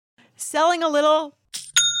Selling a little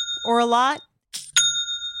or a lot?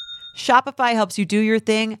 Shopify helps you do your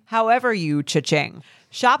thing however you cha-ching.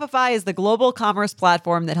 Shopify is the global commerce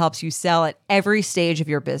platform that helps you sell at every stage of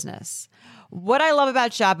your business. What I love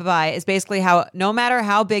about Shopify is basically how no matter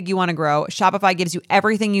how big you want to grow, Shopify gives you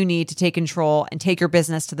everything you need to take control and take your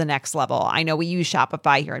business to the next level. I know we use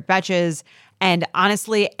Shopify here at Betches, and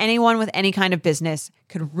honestly, anyone with any kind of business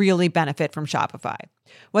could really benefit from Shopify.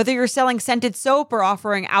 Whether you're selling scented soap or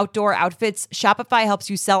offering outdoor outfits, Shopify helps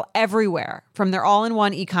you sell everywhere, from their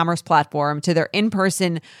all-in-one e-commerce platform to their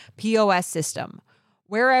in-person POS system.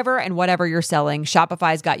 Wherever and whatever you're selling,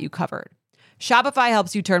 Shopify's got you covered. Shopify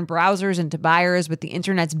helps you turn browsers into buyers with the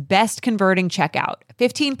internet's best converting checkout,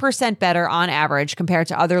 15% better on average compared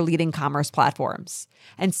to other leading commerce platforms.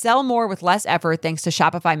 And sell more with less effort thanks to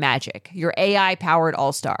Shopify Magic, your AI-powered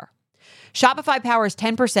all-star. Shopify powers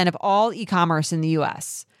 10% of all e-commerce in the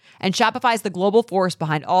U.S., and Shopify is the global force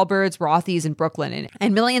behind Allbirds, Rothy's, and Brooklyn,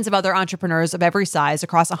 and millions of other entrepreneurs of every size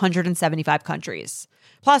across 175 countries.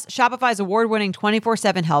 Plus, Shopify's award-winning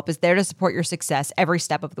 24/7 help is there to support your success every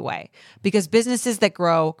step of the way, because businesses that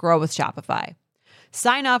grow, grow with Shopify.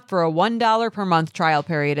 Sign up for a $1 per month trial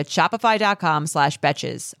period at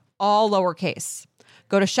shopify.com/betches, all lowercase.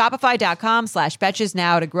 Go to shopify.com/betches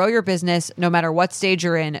now to grow your business no matter what stage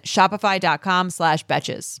you're in.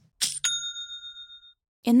 Shopify.com/betches.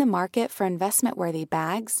 In the market for investment-worthy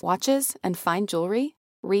bags, watches, and fine jewelry,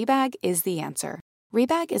 Rebag is the answer.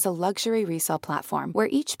 Rebag is a luxury resale platform where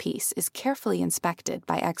each piece is carefully inspected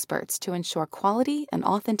by experts to ensure quality and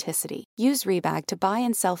authenticity. Use Rebag to buy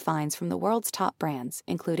and sell finds from the world's top brands,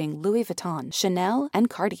 including Louis Vuitton, Chanel, and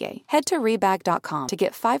Cartier. Head to Rebag.com to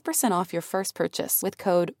get 5% off your first purchase with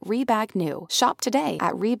code REBAGNEW. Shop today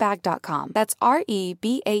at Rebag.com. That's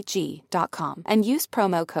REBAG.com. And use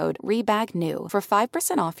promo code REBAGNEW for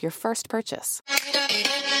 5% off your first purchase.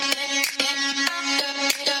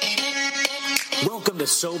 Welcome to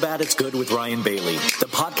So Bad It's Good with Ryan Bailey, the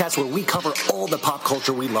podcast where we cover all the pop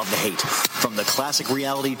culture we love to hate, from the classic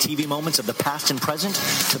reality TV moments of the past and present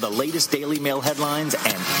to the latest Daily Mail headlines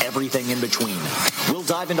and everything in between. We'll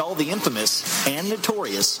dive into all the infamous and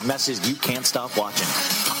notorious messes you can't stop watching.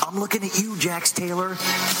 I'm looking at you, Jax Taylor.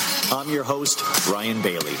 I'm your host, Ryan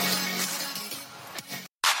Bailey.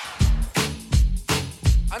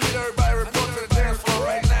 I need everybody to report to the dance floor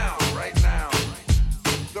right now. Right now.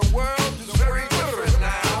 The world is very different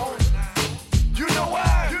now. You know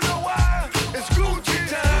why? You know why? It's Gucci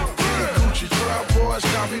time. Gucci drop boys,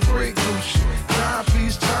 copy break Gucci.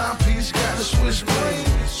 Timepiece, got the Swiss blade.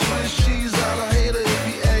 Swiss cheese, I don't hate it if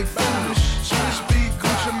he act foolish. Swiss beat,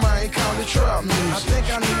 Gucci might call it trap music. I think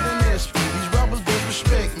I need an SP. These rappers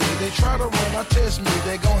disrespect me. They try to run my test me.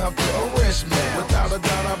 They gon' have to arrest me. Without a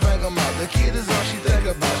doubt, I bang them out. The kid is all she think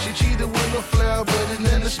about. She cheated with a flair, but it's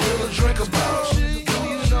then it's still a drink about. You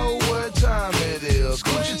know what time it is.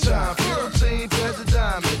 Gucci time, 15 past the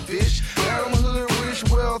diamond, bitch. Got them hood rich,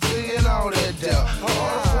 wealthy, and all that doubt.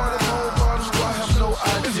 All the 44 bottles, I have no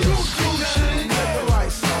idea. Gucci, cut the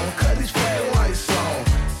lights on, cut these fucking lights on.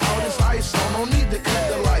 All this ice on, don't need to cut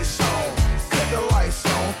the lights on. Cut the lights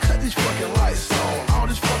on, cut these fucking lights on. All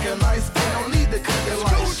this fucking ice, they don't need to cut the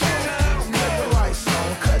lights on. Cut the lights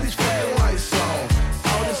on, cut these fucking lights on.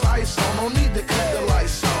 All this ice on, don't need to cut the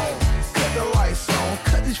lights on. Cut the lights on,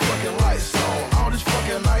 cut these fucking lights on. All this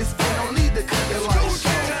fucking ice, they don't need to cut the lights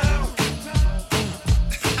on.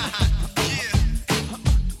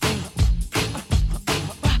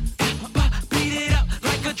 Beat it up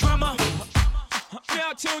like a drummer.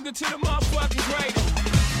 Now tuned into the motherfucking greatest.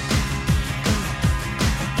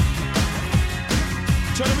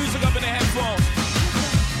 Turn the music up in the headphones.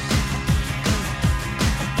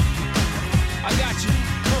 I got you.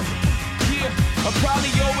 Yeah, I'll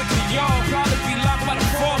probably owe it to y'all. Probably be locked by the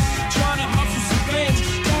force. Trying to hustle some things.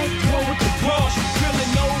 Don't go with the boss.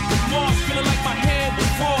 Feeling no remorse. Feeling like my hand was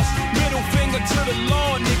forced. Middle finger to the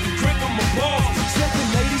law, nigga. Grip on my balls. Second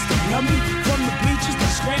ladies that love me. From the bleachers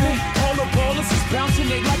they screaming. All the ballers is bouncing.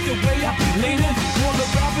 They like the way I be leaning. All the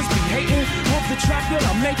rappers be hating. Hope the track that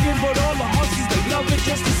I'm making. But all the hustlers they love it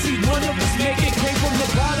just to see one of us make it. Came from the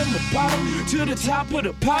bottom to the top of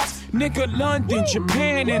the pops. Nigga, London,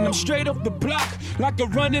 Japan, and I'm straight off the block. Like a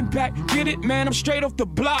running back. Get it, man? I'm straight off the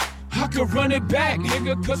block. I could run it back,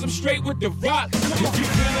 nigga, cause I'm straight with the rock. If you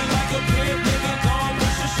feeling like a pimp, nigga, gon'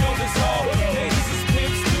 push your shoulders off. Ladies is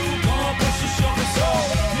pimps too, gon' push your shoulders off.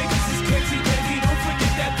 Niggas is crazy, baby, don't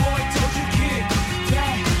forget that boy told you, kid.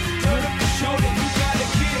 Dad, turn up your shoulder, you got a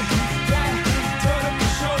kid. Dad, turn up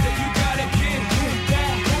your shoulder, you got a kid.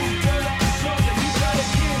 Dad, turn up your shoulder, you got a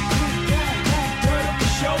kid. Dad, turn up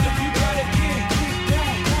your shoulder, you got a kid.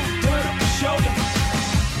 Dad, turn up your shoulder.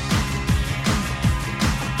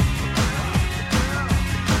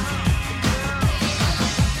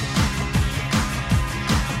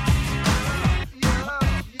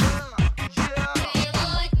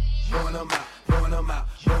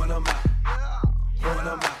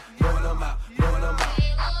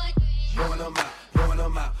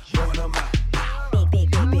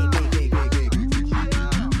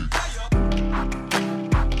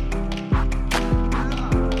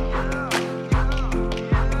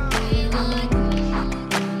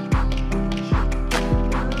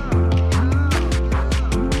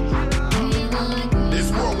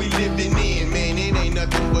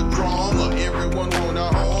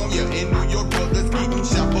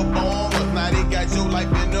 got your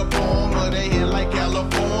life in the palm of their hand like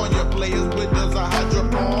California. Players with us are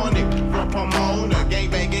hydroponic from Pomona.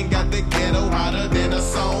 Gangbanging got the ghetto hotter than a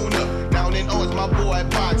sauna. Down in Orange, my boy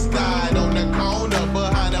Box died on the corner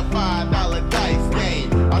behind a $5 dice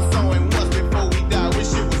game. I saw him once before we died,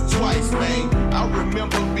 wish it was twice, man. I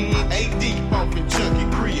remember being AD off in Chucky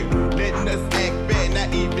crib, letting us act bad,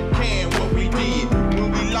 not even caring what we did.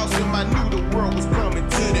 When we lost him, I knew the world was coming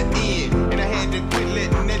to the end, and I had to quit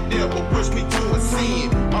letting that devil push me to a sin.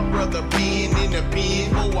 My brother been in the pen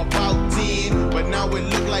for about 10, but now it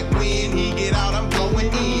look like when he get out, I'm going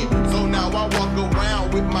in. So now I walk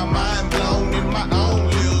around with my mind blown in my own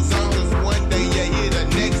little zone. 'Cause one day you're here, the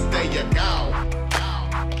next day you're gone.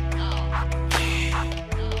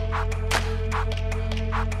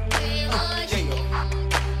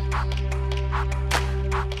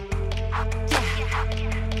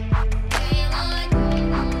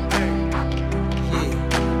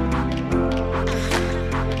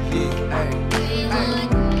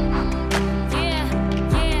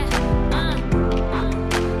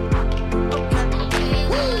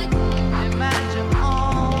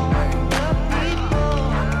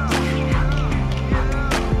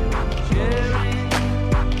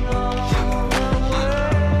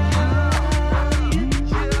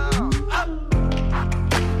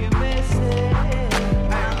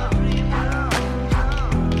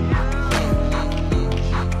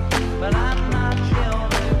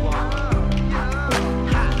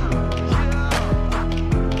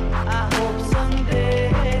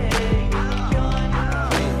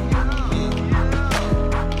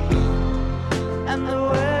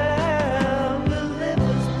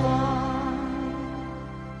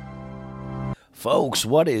 Folks,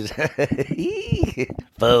 what is...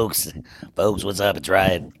 Folks, what's up? It's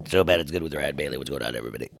Ryan. So bad it's good with Ryan Bailey. What's going on,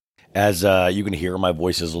 everybody? As you can hear, my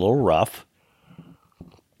voice is a little rough.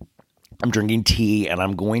 I'm drinking tea, and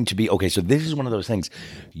I'm going to be... Okay, so this is one of those things.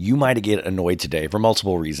 You might get annoyed today for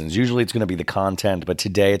multiple reasons. Usually it's going to be the content, but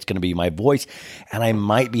today it's going to be my voice, and I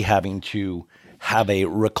might be having to have a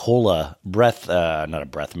Ricola breath... not a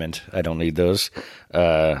breath mint. I don't need those.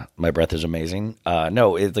 My breath is amazing.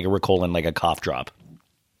 No, it's like a Ricola and like a cough drop.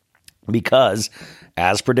 Because,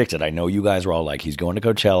 as predicted, I know you guys were all like, he's going to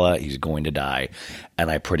Coachella, he's going to die. And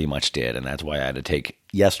I pretty much did. And that's why I had to take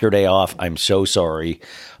yesterday off. I'm so sorry.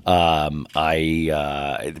 But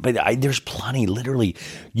there's plenty, literally,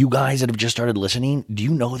 you guys that have just started listening, do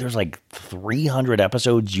you know there's like 300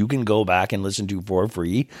 episodes you can go back and listen to for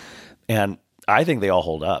free? And I think they all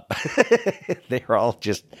hold up. They're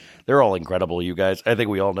all incredible, you guys. I think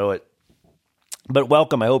we all know it. But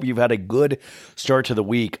welcome. I hope you've had a good start to the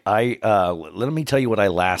week. Let me tell you what I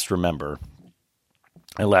last remember.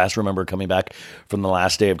 I last remember coming back from the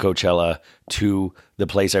last day of Coachella to the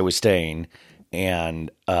place I was staying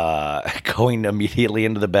and going immediately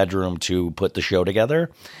into the bedroom to put the show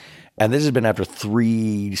together. And this has been after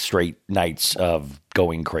 3 straight nights of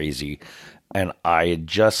going crazy. And I had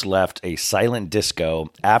just left a silent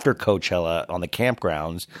disco after Coachella on the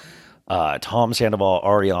campgrounds. Tom Sandoval,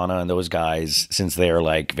 Ariana, and those guys, since they're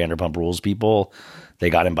like Vanderpump Rules people, they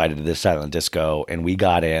got invited to this silent disco, and we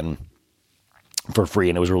got in for free,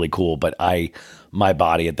 and it was really cool. But my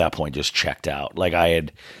body at that point just checked out. Like, I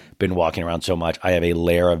had been walking around so much. I have a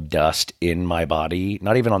layer of dust in my body,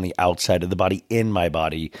 not even on the outside of the body, in my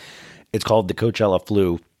body. It's called the Coachella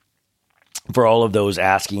flu. For all of those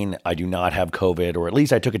asking, I do not have COVID, or at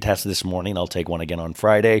least I took a test this morning. I'll take one again on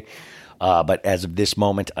Friday. But as of this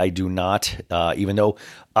moment, I do not, even though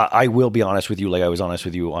I will be honest with you, like I was honest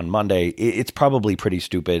with you on Monday, it's probably pretty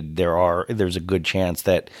stupid. There's a good chance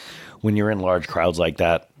that when you're in large crowds like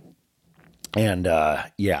that, and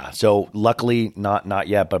so luckily not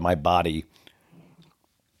yet, but my body,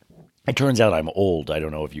 it turns out I'm old. I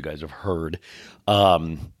don't know if you guys have heard.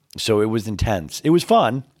 So it was intense. It was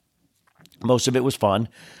fun. Most of it was fun.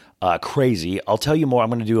 Crazy. I'll tell you more. I'm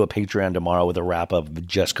going to do a Patreon tomorrow with a wrap up of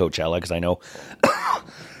just Coachella, because I know,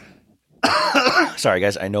 sorry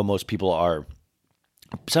guys, I know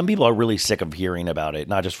some people are really sick of hearing about it,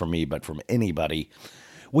 not just from me, but from anybody,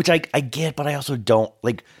 which I get, but I also don't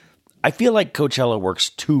like. I feel like Coachella works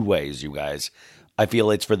 2 ways, you guys. I feel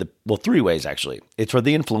it's for 3 ways actually. It's for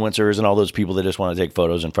the influencers and all those people that just want to take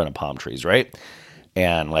photos in front of palm trees, right?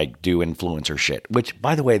 And like do influencer shit, which,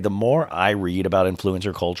 by the way, the more I read about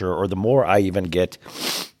influencer culture, or the more I even get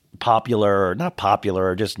popular, or not popular,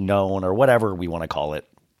 or just known, or whatever we want to call it,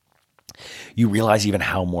 you realize even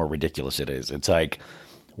how more ridiculous it is. It's like,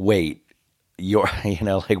 wait,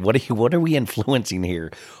 what are we influencing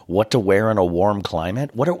here? What to wear in a warm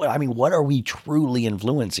climate? What are we truly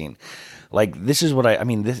influencing? Like, this is what I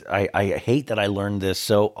hate that I learned this.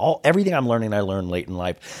 So everything I'm learning, I learned late in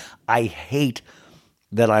life. I hate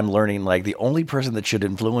that I'm learning, like, the only person that should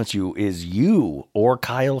influence you is you or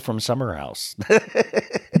Kyle from Summer House.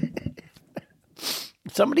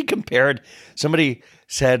 Somebody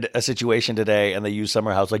said a situation today and they used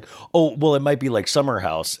Summer House, like, oh, well, it might be like Summer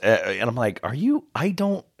House. And I'm like,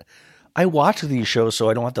 I watch these shows so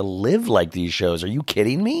I don't have to live like these shows. Are you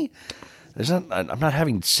kidding me? I'm not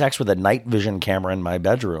having sex with a night vision camera in my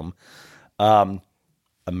bedroom. I'm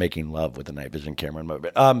making love with a night vision camera in my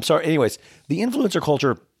bedroom. Sorry. Anyways, the influencer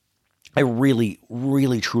culture, I really,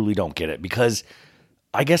 really, truly don't get it, because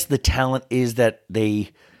I guess the talent is that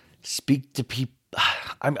they speak to people.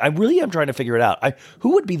 I really am trying to figure it out.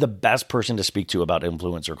 Who would be the best person to speak to about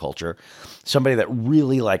influencer culture? Somebody that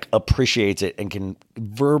really, like, appreciates it and can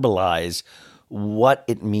verbalize what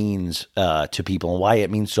it means to people and why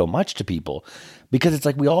it means so much to people. Because it's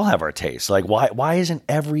like, we all have our tastes. Like, why isn't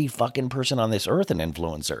every fucking person on this earth an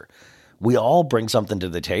influencer? We all bring something to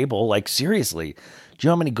the table. Like, seriously, do you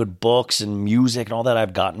know how many good books and music and all that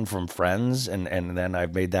I've gotten from friends? And then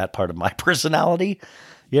I've made that part of my personality,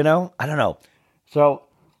 I don't know. So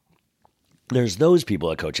there's those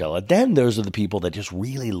people at Coachella. Then those are the people that just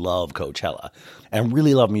really love Coachella and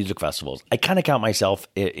really love music festivals. I kind of count myself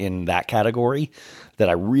in that category, that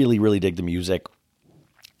I really, really dig the music.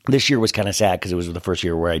 This year was kind of sad because it was the first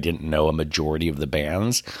year where I didn't know a majority of the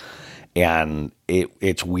bands. And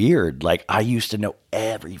it's weird. Like, I used to know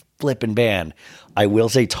every flipping band. I will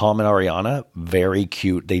say Tom and Ariana, very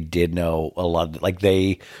cute. They did know a lot. Like,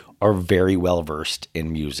 they are very well versed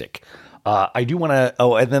in music. I do want to,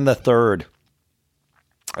 and then the third,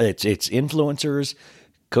 it's influencers,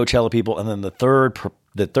 Coachella people. And then the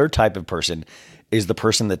third type of person is the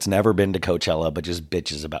person that's never been to Coachella, but just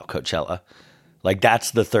bitches about Coachella. Like,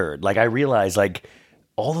 that's the third. Like, I realize, like,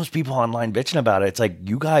 all those people online bitching about it, it's like,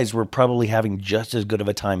 you guys were probably having just as good of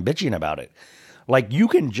a time bitching about it. Like, you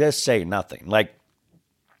can just say nothing. Like,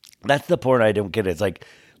 that's the part I don't get. It's like,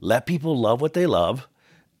 let people love what they love.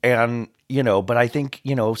 And, but I think,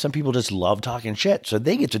 some people just love talking shit, so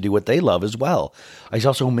they get to do what they love as well. I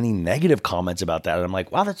saw so many negative comments about that, and I'm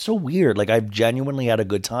like, wow, that's so weird. Like, I've genuinely had a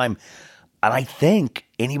good time. And I think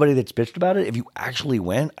anybody that's bitched about it, if you actually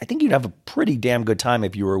went, I think you'd have a pretty damn good time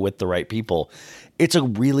if you were with the right people. It's a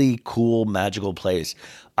really cool, magical place.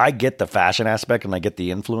 I get the fashion aspect and I get the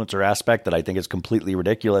influencer aspect that I think is completely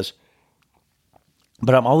ridiculous.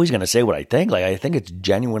 But I'm always going to say what I think. Like, I think it's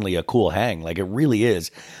genuinely a cool hang. Like, it really is.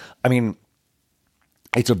 I mean,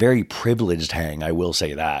 it's a very privileged hang, I will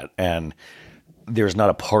say that. And there's not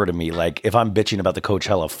a part of me, like, if I'm bitching about the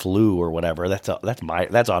Coachella flu or whatever, that's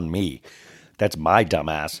on me. That's my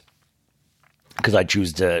dumbass. Because I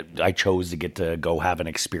chose to get to go have an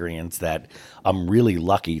experience that I'm really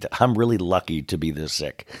lucky to be this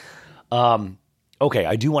sick. Okay,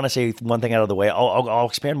 I do want to say one thing out of the way. I'll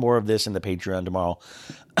expand more of this in the Patreon tomorrow.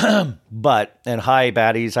 And hi,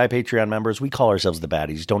 baddies. Hi, Patreon members. We call ourselves the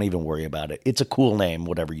baddies. Don't even worry about it. It's a cool name,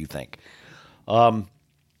 whatever you think.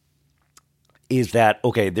 Is that,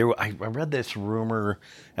 okay, I read this rumor,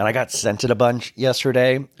 and I got sent it a bunch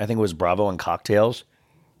yesterday. I think it was Bravo and Cocktails.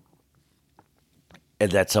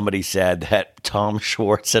 And that somebody said that Tom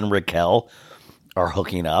Schwartz and Raquel are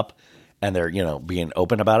hooking up. And they're, being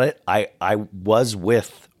open about it. I was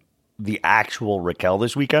with the actual Raquel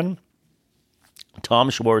this weekend.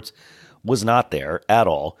 Tom Schwartz was not there at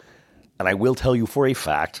all. And I will tell you for a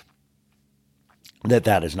fact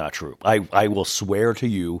that is not true. I will swear to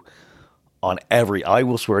you on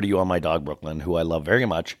my dog, Brooklyn, who I love very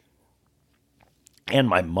much. And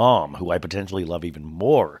my mom, who I potentially love even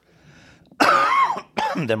more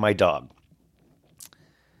than my dog.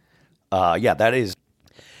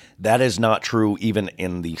 That is not true, even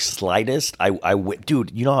in the slightest.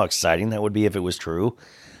 Dude, you know how exciting that would be if it was true?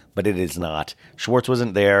 But it is not. Schwartz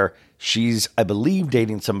wasn't there. She's, I believe,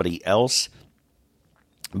 dating somebody else.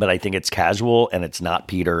 But I think it's casual, and it's not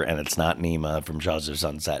Peter, and it's not Nima from Jaws of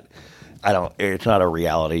Sunset. It's not a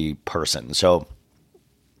reality person. So,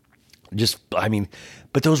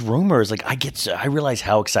 but those rumors, like, I realize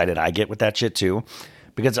how excited I get with that shit too.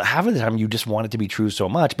 Because half of the time you just want it to be true so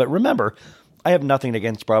much. But remember, I have nothing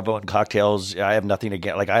against Bravo and Cocktails. I have nothing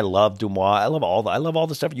against, like, I love Dumois. I love all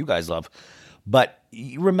the stuff you guys love. But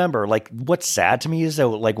you remember, like, what's sad to me is that,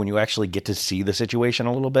 like, when you actually get to see the situation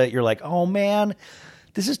a little bit, you're like, oh man,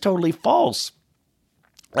 this is totally false.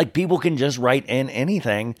 Like, people can just write in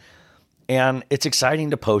anything And it's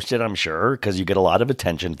exciting to post it, I'm sure, because you get a lot of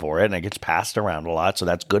attention for it and it gets passed around a lot. So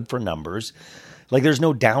that's good for numbers. Like, there's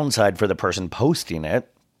no downside for the person posting it,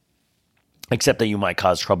 except that you might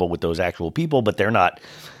cause trouble with those actual people, but they're not,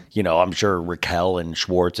 I'm sure Raquel and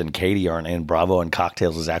Schwartz and Katie aren't in Bravo and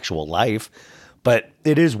Cocktails' actual life. But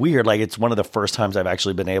it is weird. Like, it's one of the first times I've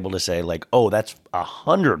actually been able to say, like, oh, that's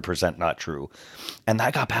 100% not true. And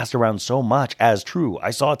that got passed around so much as true.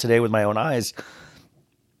 I saw it today with my own eyes.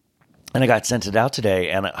 And I got sent it out today,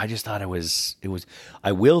 and I just thought it was,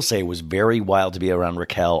 I will say it was very wild to be around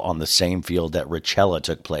Raquel on the same field that Richella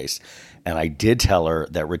took place. And I did tell her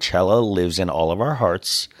that Richella lives in all of our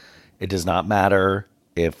hearts. It does not matter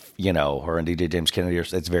if, her and DJ James Kennedy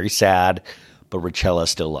it's very sad, but Richella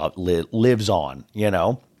still lives on,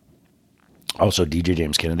 Also, DJ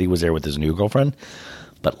James Kennedy was there with his new girlfriend.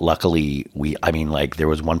 But luckily, there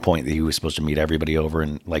was one point that he was supposed to meet everybody over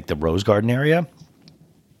in, like, the Rose Garden area.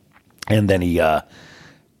 And then he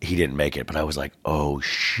didn't make it, but I was like, oh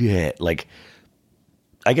shit. Like,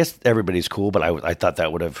 I guess everybody's cool, but I thought that I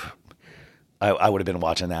would have been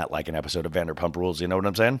watching that like an episode of Vanderpump Rules. You know what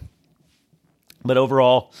I'm saying? But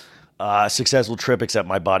overall, successful trip, except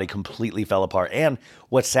my body completely fell apart. And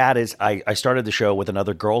what's sad is I started the show with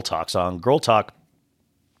another Girl Talk song. Girl Talk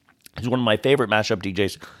is one of my favorite mashup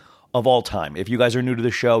DJs of all time. If you guys are new to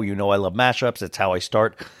the show, you know I love mashups. That's how I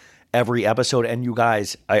start every episode. And you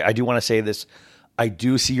guys, I do want to say this. I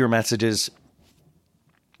do see your messages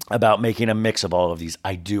about making a mix of all of these.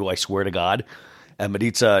 I swear to God. And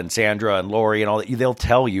Maritza and Sandra and Lori and all that, they'll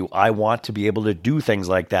tell you, I want to be able to do things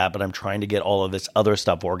like that, but I'm trying to get all of this other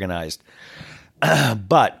stuff organized.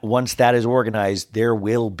 But once that is organized, there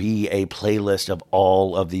will be a playlist of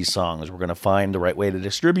all of these songs. We're going to find the right way to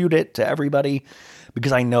distribute it to everybody,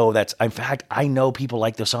 because I know I know people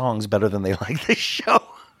like the songs better than they like the show.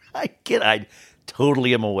 I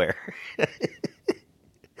totally am aware.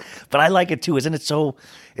 But I like it too. Isn't it so,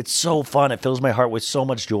 it's so fun. It fills my heart with so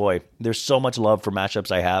much joy. There's so much love for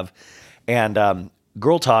mashups I have. And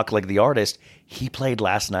Girl Talk, like the artist, he played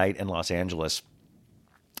last night in Los Angeles.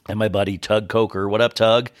 And my buddy Tug Coker, what up,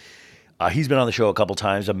 Tug? He's been on the show a couple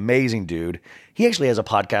times. Amazing dude. He actually has a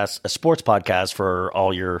podcast, a sports podcast for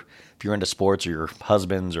all if you're into sports, or your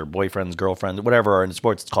husbands or boyfriends, girlfriends, whatever are into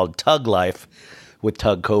sports. It's called Tug Life with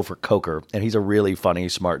Tug Coker. And he's a really funny,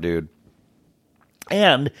 smart dude.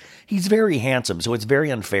 And he's very handsome, so it's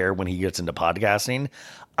very unfair when he gets into podcasting.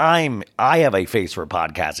 I have a face for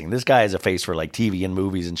podcasting. This guy has a face for like TV and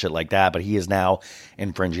movies and shit like that, but he is now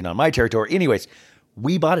infringing on my territory. Anyways,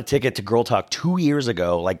 we bought a ticket to Girl Talk 2 years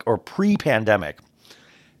ago, or pre-pandemic,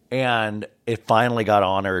 and it finally got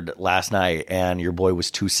honored last night, and your boy was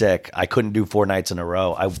too sick. I couldn't do 4 nights in a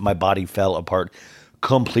row. My body fell apart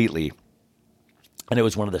completely, and it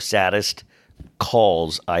was one of the saddest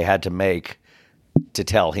calls I had to make to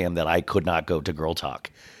tell him that I could not go to Girl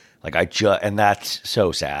Talk. And that's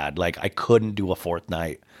so sad. Like, I couldn't do a 4th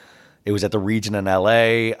night. It was at the Region in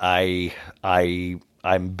LA.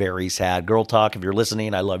 I'm very sad. Girl Talk, if you're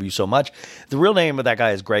listening, I love you so much. The real name of that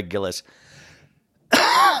guy is Greg Gillis.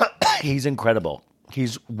 He's incredible.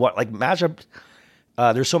 He's mashup.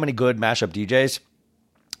 There's so many good mashup DJs,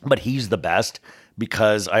 but he's the best,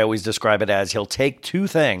 because I always describe it as he'll take 2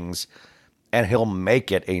 things and he'll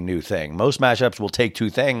make it a new thing. Most mashups will take 2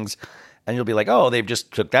 things and you'll be like, oh, they've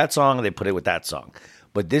just took that song and they put it with that song.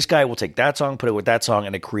 But this guy will take that song, put it with that song,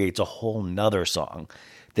 and it creates a whole nother song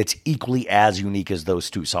that's equally as unique as those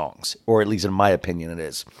 2 songs, or at least in my opinion it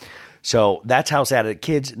is. So that's how sad it is.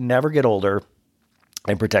 Kids, never get older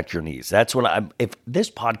and protect your knees. That's what if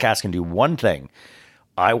this podcast can do one thing,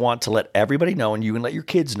 I want to let everybody know, and you can let your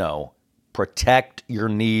kids know, protect your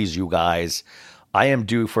knees, you guys. I am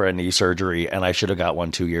due for a knee surgery, and I should have got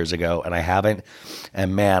one 2 years ago, and I haven't.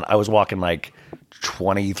 And man, I was walking like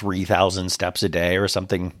 23,000 steps a day or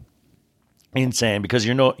something insane, because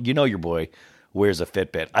you know your boy wears a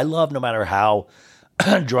Fitbit. I love, no matter how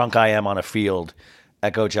drunk I am on a field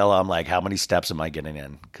at Coachella, I'm like, how many steps am I getting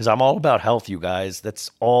in? Because I'm all about health, you guys.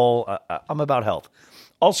 That's all. I'm about health.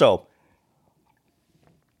 Also,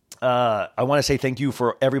 I want to say thank you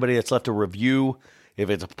for everybody that's left a review. If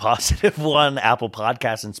it's a positive one, Apple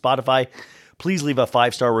Podcasts and Spotify, please leave a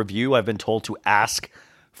 5-star review. I've been told to ask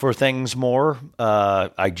for things more.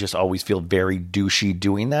 I just always feel very douchey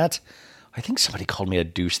doing that. I think somebody called me a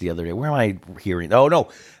douche the other day. Where am I hearing? Oh, no.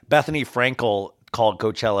 Bethany Frankel called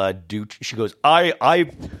Coachella douche. She goes, I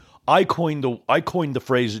coined the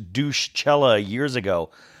phrase douchecella years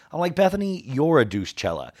ago. I'm like, Bethany, you're a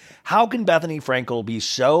douchecella. How can Bethany Frankel be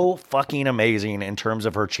so fucking amazing in terms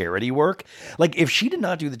of her charity work? Like, if she did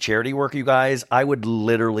not do the charity work, you guys, I would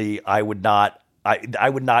not I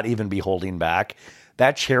would not even be holding back.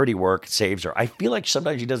 That charity work saves her. I feel like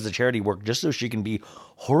sometimes she does the charity work just so she can be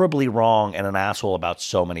horribly wrong and an asshole about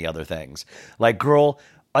so many other things. Like, girl,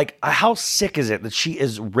 like, how sick is it that she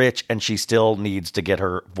is rich and she still needs to get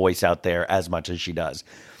her voice out there as much as she does?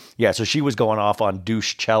 Yeah, so she was going off on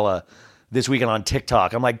Douchechella this weekend on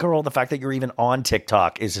TikTok. I'm like, girl, the fact that you're even on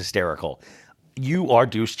TikTok is hysterical. You are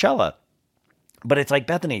Douchechella. But it's like,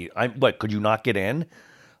 Bethany, what, could you not get in?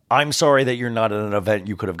 I'm sorry that you're not at an event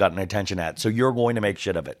you could have gotten attention at, so you're going to make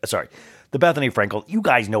shit of it. Sorry. The Bethany Frankel, you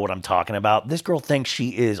guys know what I'm talking about. This girl thinks she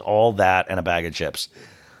is all that and a bag of chips.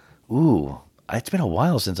 Ooh, it's been a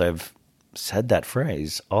while since I've said that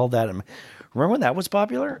phrase. All that. Remember when that was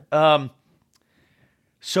popular?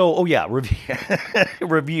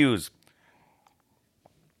 Reviews.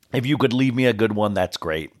 If you could leave me a good one, that's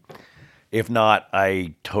great. If not,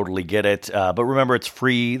 I totally get it. But remember, it's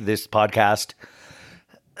free, this podcast.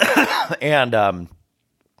 And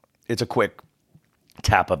it's a quick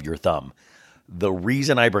tap of your thumb. The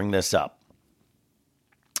reason I bring this up,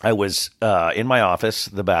 I was in my office,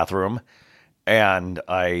 the bathroom, and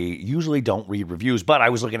I usually don't read reviews, but I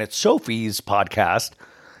was looking at Sophie's podcast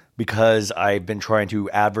because I've been trying to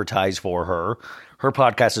advertise for her. Her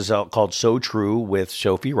podcast is called So True with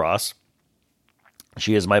Sophie Ross.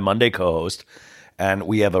 She is my Monday co-host, and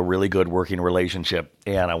we have a really good working relationship,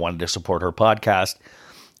 and I wanted to support her podcast.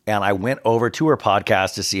 And I went over to her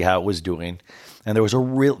podcast to see how it was doing. And there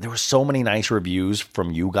were so many nice reviews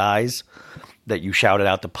from you guys that you shouted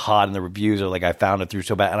out the pod, and the reviews are like, I found it through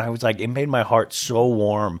so bad. And I was like, it made my heart so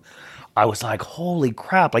warm. I was like, holy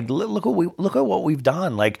crap. Like, look at what we've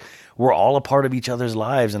done. Like, we're all a part of each other's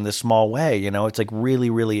lives in this small way. You know, it's like really,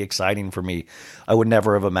 really exciting for me. I would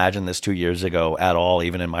never have imagined this 2 years ago at all,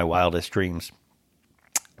 even in my wildest dreams.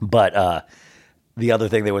 But, the other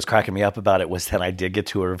thing that was cracking me up about it was that I did get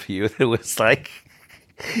to a review that was like,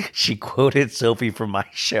 she quoted Sophie from my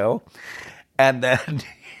show and then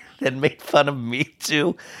made fun of me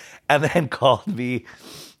too, and then called me,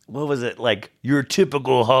 what was it, like, your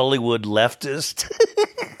typical Hollywood leftist,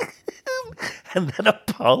 and then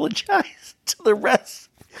apologized to the rest.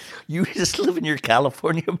 You just live in your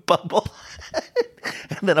California bubble,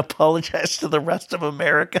 and then apologize to the rest of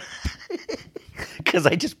America. Because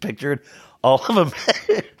I just pictured all of them.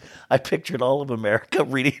 I pictured all of America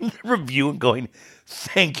reading the review and going,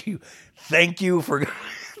 thank you for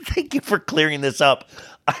clearing this up.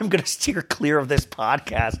 I'm going to steer clear of this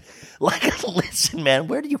podcast. Like, listen, man,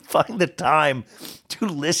 where do you find the time to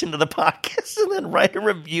listen to the podcast and then write a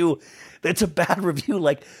review that's a bad review?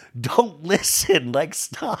 Like, don't listen. Like,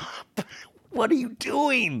 stop. What are you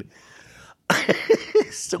doing?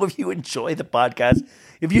 So if you enjoy the podcast,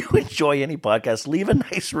 if you enjoy any podcast, leave a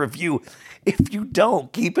nice review. If you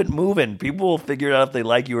don't, keep it moving. People will figure out if they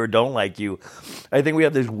like you or don't like you. I think we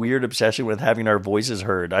have this weird obsession with having our voices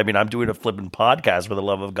heard. I mean, I'm doing a flipping podcast for the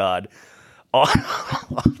love of God.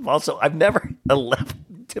 Also, I've never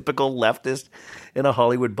typical leftist in a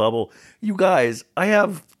Hollywood bubble. You guys, I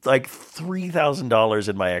have like $3,000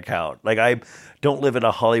 in my account. Like, I don't live in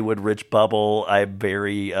a Hollywood rich bubble. I'm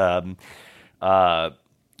very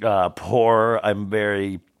poor.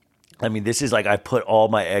 This is like, I put all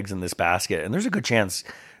my eggs in this basket, and there's a good chance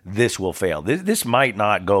this will fail. This might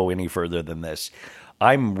not go any further than this.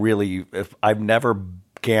 I've never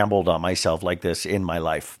gambled on myself like this in my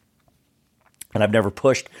life. And I've never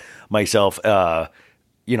pushed myself. I've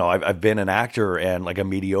been an actor and like a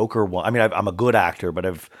mediocre one. I mean, I'm a good actor, but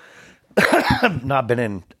I've not been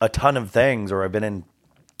in a ton of things, or I've been in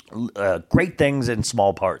great things in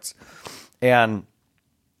small parts. And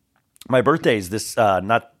my birthday is this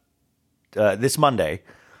Monday,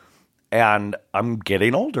 and I'm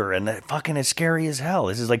getting older, and it fucking is scary as hell.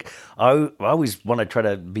 This is like, I always want to try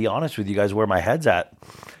to be honest with you guys where my head's at.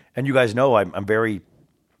 And you guys know I'm very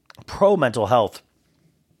pro mental health.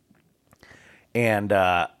 And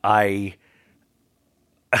I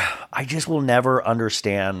just will never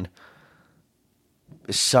understand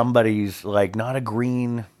somebody's like not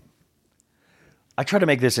agreeing. I try to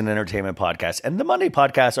make this an entertainment podcast, and the Monday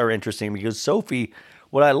podcasts are interesting because Sophie,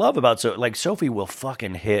 what I love about Sophie will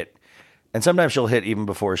fucking hit, and sometimes she'll hit even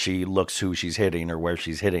before she looks who she's hitting or where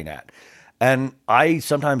she's hitting at. And I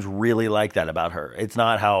sometimes really like that about her. It's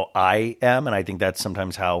not how I am, and I think that's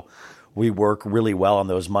sometimes how we work really well on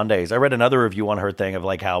those Mondays. I read another review on her thing of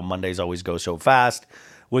like how Mondays always go so fast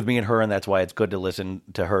with me and her, and that's why it's good to listen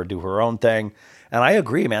to her do her own thing. And I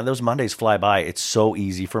agree, man. Those Mondays fly by. It's so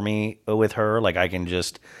easy for me with her. Like, I can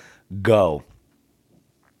just go.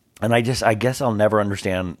 And I guess I'll never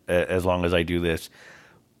understand, as long as I do this,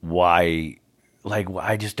 why, like,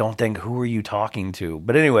 I just don't think, who are you talking to?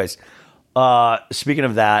 But anyways, Speaking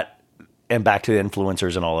of that, and back to the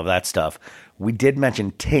influencers and all of that stuff, we did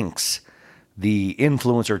mention Tinx, the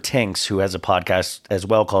influencer Tinx, who has a podcast as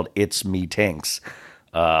well called It's Me Tinx.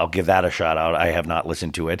 I'll give that a shout out. I have not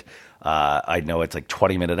listened to it. I know it's like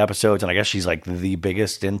 20-minute episodes, and I guess she's like the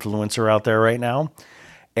biggest influencer out there right now.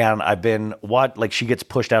 And I've been she gets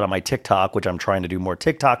pushed out on my TikTok, which I'm trying to do more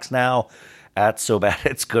TikToks now. That's So Bad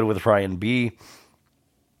It's Good with Ryan B.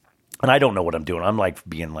 And I don't know what I'm doing. I'm like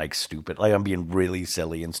being like stupid. Like I'm being really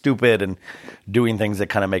silly and stupid and doing things that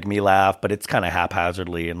kind of make me laugh, but it's kind of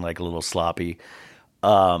haphazardly and like a little sloppy.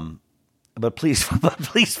 But please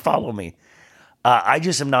follow me. I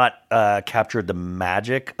just have not captured the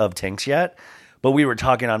magic of Tinx yet. But we were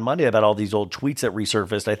talking on Monday about all these old tweets that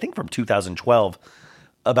resurfaced, I think from 2012,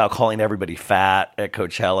 about calling everybody fat at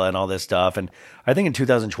Coachella and all this stuff. And I think in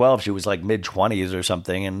 2012, she was like mid-20s or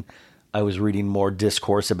something. And I was reading more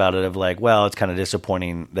discourse about it of like, well, it's kind of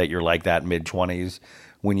disappointing that you're like that mid-20s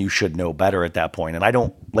when you should know better at that point. And I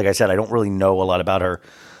don't, like I said, I don't really know a lot about her.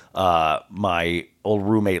 My old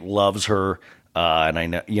roommate loves her. And I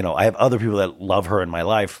know, I have other people that love her in my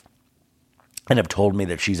life and have told me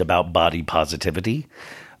that she's about body positivity.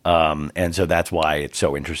 And so that's why it's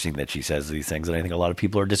so interesting that she says these things. And I think a lot of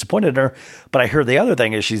people are disappointed in her. But I heard the other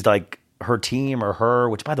thing is she's like, her team or her,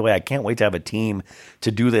 which by the way, I can't wait to have a team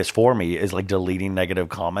to do this for me, is like deleting negative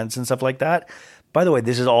comments and stuff like that. By the way,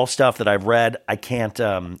 this is all stuff that I've read. I can't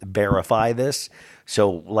verify this.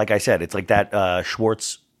 So like I said, it's like that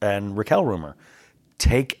Schwartz and Raquel rumor.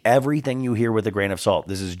 Take everything you hear with a grain of salt.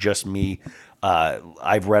 This is just me.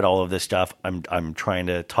 I've read all of this stuff. I'm trying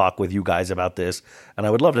to talk with you guys about this, and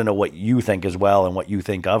I would love to know what you think as well and what you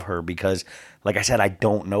think of her, because like I said, I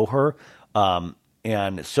don't know her.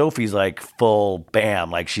 And Sophie's like full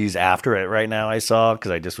bam, like she's after it right now. I saw,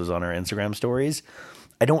 because I just was on her Instagram stories.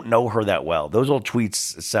 I don't know her that well. Those old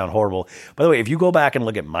tweets sound horrible. By the way, if you go back and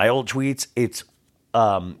look at my old tweets, it's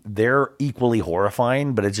they're equally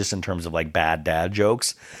horrifying, but it's just in terms of like bad dad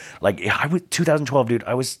jokes. Like 2012, dude.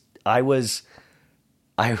 I was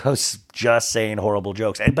just saying horrible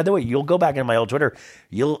jokes. And by the way, you'll go back in my old Twitter.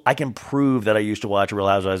 I can prove that I used to watch Real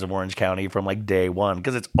Housewives of Orange County from like day one,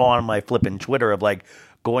 because it's on my flipping Twitter of like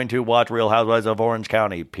going to watch Real Housewives of Orange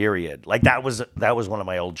County, period. Like that was one of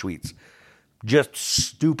my old tweets. Just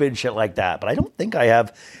stupid shit like that. But I don't think I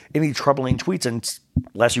have any troubling tweets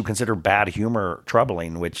unless you consider bad humor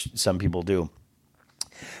troubling, which some people do.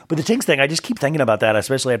 But the Tinx thing, I just keep thinking about that,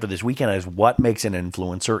 especially after this weekend, is what makes an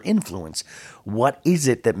influencer influence? What is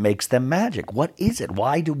it that makes them magic? What is it?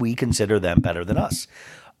 Why do we consider them better than us?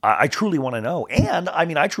 I truly want to know. And I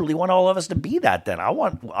mean, I truly want all of us to be that then. I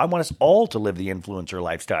want us all to live the influencer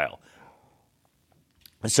lifestyle.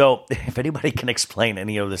 So if anybody can explain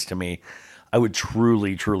any of this to me, I would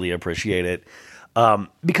truly, truly appreciate it.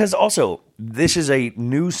 Because also, this is a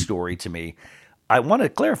news story to me. I want to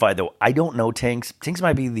clarify, though, I don't know Tinx. Tinx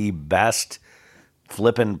might be the best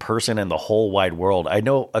flippin' person in the whole wide world. I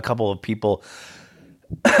know a couple of people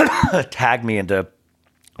tagged me into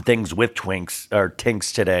things with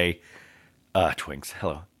Tinx today.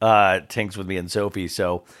 Tinx with me and Sophie.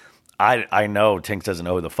 So I know Tinx doesn't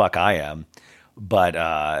know who the fuck I am. But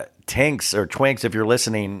Tinx or Twinks, if you're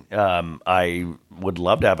listening, I would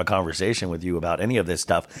love to have a conversation with you about any of this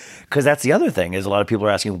stuff. Because that's the other thing, is a lot of people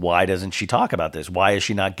are asking, why doesn't she talk about this? Why is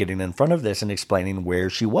she not getting in front of this and explaining where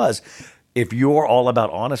she was? If you're all about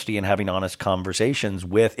honesty and having honest conversations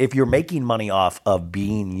if you're making money off of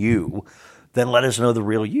being you, then let us know the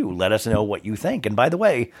real you. Let us know what you think. And by the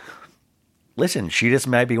way, listen, she just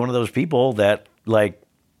might be one of those people that like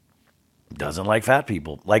doesn't like fat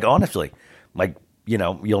people. Like, honestly. Like,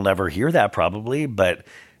 you'll never hear that probably, but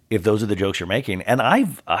if those are the jokes you're making, and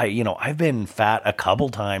I've been fat a couple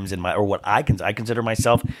times in what I consider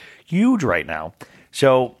myself huge right now.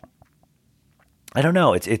 So I don't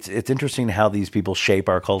know. It's interesting how these people shape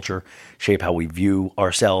our culture, shape how we view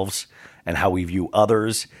ourselves and how we view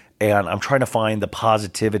others. And I'm trying to find the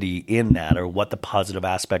positivity in that, or what the positive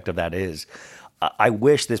aspect of that is. I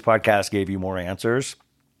wish this podcast gave you more answers,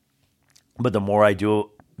 but the more I do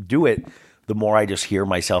it, the more I just hear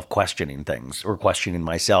myself questioning things, or questioning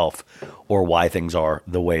myself, or why things are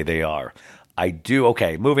the way they are. I do.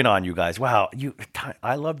 Okay, moving on, you guys. Wow,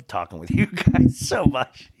 I love talking with you guys so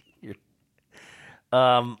much.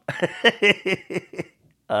 I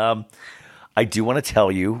do want to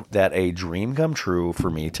tell you that a dream come true for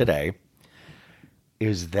me today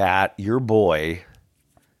is that your boy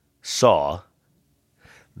saw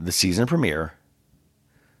the season premiere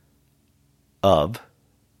of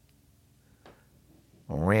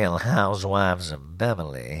Real Housewives of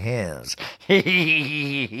Beverly Hills.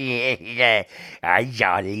 I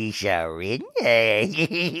saw Lisa Rinna.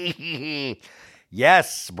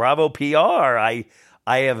 Yes, bravo PR. I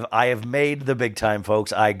have made the big time,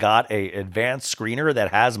 folks. I got a advanced screener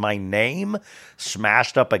that has my name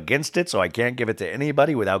smashed up against it, so I can't give it to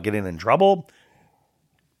anybody without getting in trouble.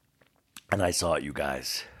 And I saw it, you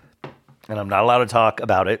guys. And I'm not allowed to talk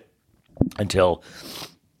about it until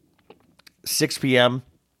 6 p.m.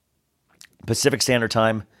 Pacific Standard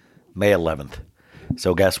Time, May 11th.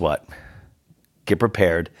 So guess what? Get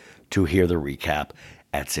prepared to hear the recap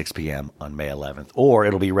at 6 p.m. on May 11th. Or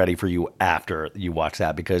it'll be ready for you after you watch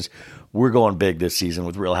that, because we're going big this season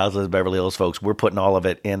with Real Housewives of Beverly Hills, folks. We're putting all of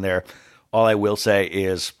it in there. All I will say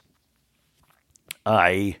is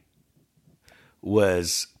I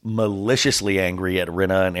was maliciously angry at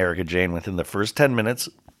Rinna and Erica Jane within the first 10 minutes.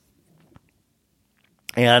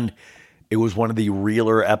 And it was one of the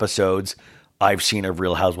realer episodes I've seen of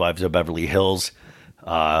Real Housewives of Beverly Hills.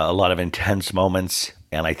 A lot of intense moments.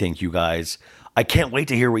 And I think you guys, I can't wait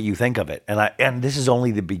to hear what you think of it. And this is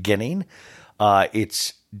only the beginning. I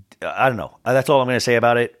don't know. That's all I'm going to say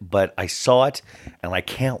about it. But I saw it, and I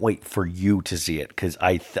can't wait for you to see it, because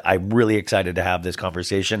I'm really excited to have this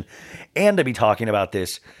conversation and to be talking about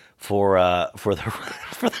this for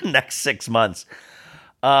the next 6 months.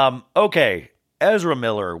 Okay. Ezra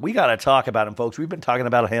Miller, we got to talk about him, folks. We've been talking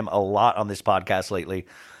about him a lot on this podcast lately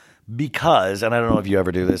because, and I don't know if you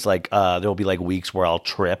ever do this, like there'll be like weeks where I'll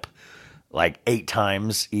trip like 8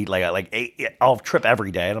 times, I'll trip every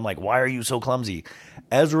day. And I'm like, why are you so clumsy?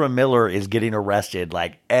 Ezra Miller is getting arrested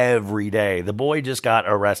like every day. The boy just got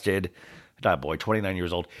arrested. Not boy, 29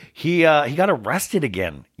 years old. He got arrested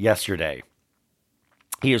again yesterday.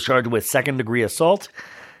 He is charged with second-degree assault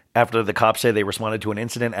after the cops say they responded to an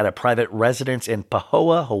incident at a private residence in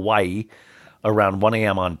Pahoa, Hawaii, around 1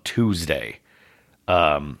 a.m. on Tuesday.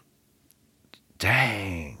 Dang.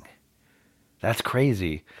 That's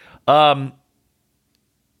crazy. I'm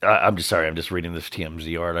just sorry. I'm just reading this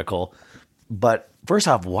TMZ article. But first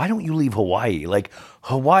off, why don't you leave Hawaii? Like,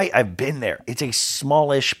 Hawaii, I've been there. It's a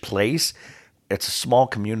smallish place. It's a small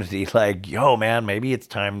community. Like, yo, man, maybe it's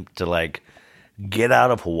time to, like, get out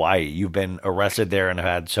of Hawaii. You've been arrested there and have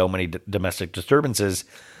had so many domestic disturbances.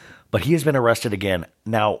 But he has been arrested again.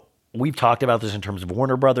 Now, we've talked about this in terms of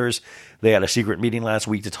Warner Brothers. They had a secret meeting last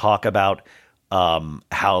week to talk about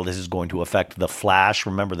how this is going to affect The Flash.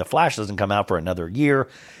 Remember, The Flash doesn't come out for another year.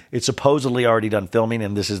 It's supposedly already done filming,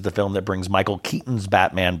 and this is the film that brings Michael Keaton's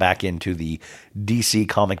Batman back into the DC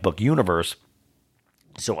comic book universe.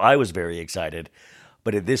 So I was very excited.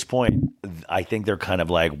 But at this point, I think they're kind of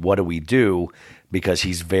like, what do we do? Because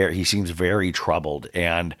he seems very troubled.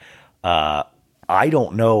 And I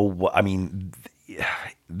don't know. I mean,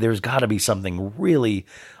 there's got to be something really,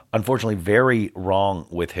 unfortunately, very wrong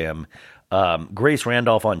with him. Grace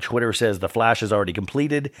Randolph on Twitter says The Flash is already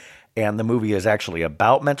completed and the movie is actually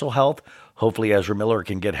about mental health. Hopefully Ezra Miller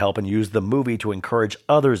can get help and use the movie to encourage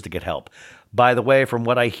others to get help. By the way, from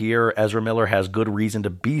what I hear, Ezra Miller has good reason to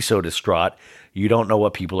be so distraught. You don't know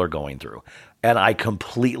what people are going through. And I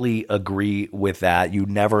completely agree with that. You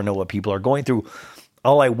never know what people are going through.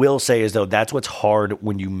 All I will say is, though, that's what's hard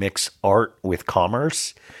when you mix art with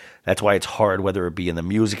commerce. That's why it's hard, whether it be in the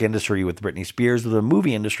music industry with Britney Spears or the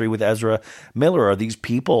movie industry with Ezra Miller. Are these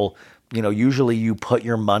people, usually you put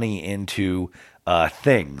your money into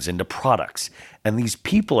things, into products. And these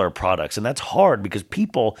people are products. And that's hard because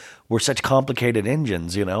people were such complicated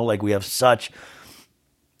engines, like we have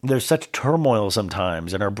there's such turmoil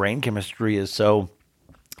sometimes. And our brain chemistry is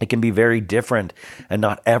it can be very different. And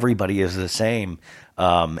not everybody is the same.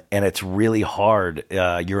 And it's really hard.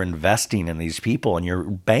 You're investing in these people and you're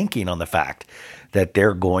banking on the fact that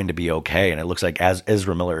they're going to be okay. And it looks like as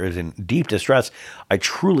Ezra Miller is in deep distress,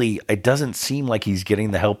 it doesn't seem like he's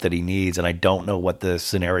getting the help that he needs. And I don't know what the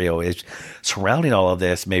scenario is surrounding all of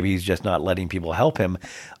this. Maybe he's just not letting people help him.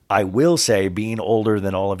 I will say, being older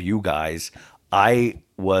than all of you guys, I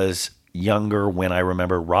was younger when I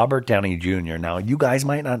remember Robert Downey Jr. Now, you guys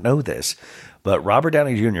might not know this, but Robert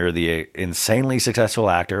Downey Jr., the insanely successful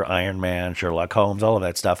actor, Iron Man, Sherlock Holmes, all of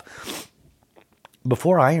that stuff.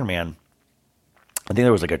 Before Iron Man, I think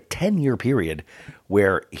there was like a 10-year period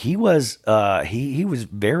where he was he was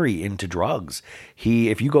very into drugs.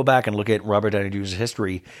 If you go back and look at Robert Downey Jr.'s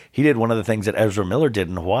history, he did one of the things that Ezra Miller did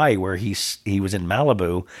in Hawaii, where he was in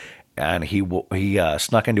Malibu and he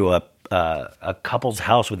snuck into a couple's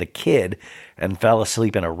house with a kid and fell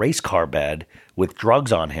asleep in a race car bed with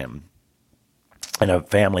drugs on him. And a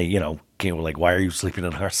family, came like, why are you sleeping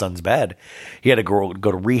in our son's bed? He had to go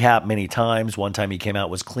to rehab many times. One time he came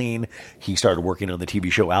out, was clean. He started working on the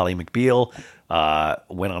TV show Ally McBeal,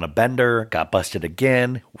 went on a bender, got busted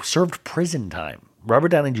again, served prison time. Robert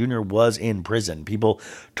Downey Jr. was in prison. People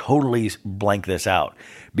totally blank this out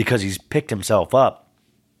because he's picked himself up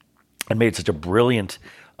and made such a brilliant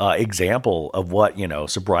example of what,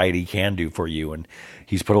 sobriety can do for you. And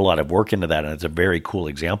he's put a lot of work into that. And it's a very cool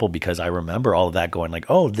example because I remember all of that going like,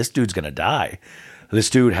 oh, this dude's going to die. This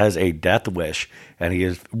dude has a death wish and he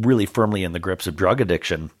is really firmly in the grips of drug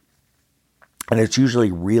addiction. And it's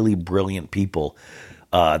usually really brilliant people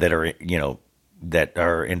that are, that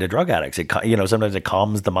are into drug addicts. Sometimes it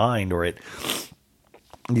calms the mind or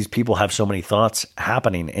these people have so many thoughts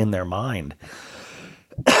happening in their mind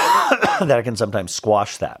that it can sometimes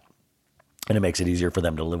squash that. And it makes it easier for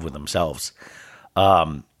them to live with themselves.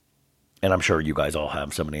 And I'm sure you guys all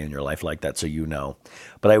have somebody in your life like that, so you know.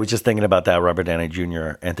 But I was just thinking about that, Robert Downey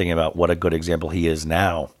Jr., and thinking about what a good example he is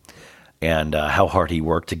now and how hard he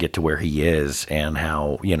worked to get to where he is and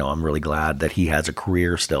how, I'm really glad that he has a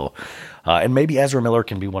career still. And maybe Ezra Miller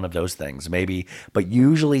can be one of those things, maybe. But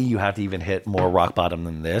usually you have to even hit more rock bottom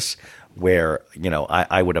than this, where,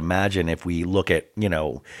 I would imagine if we look at,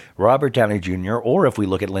 Robert Downey Jr. or if we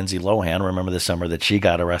look at Lindsay Lohan, remember the summer that she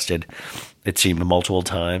got arrested, it seemed multiple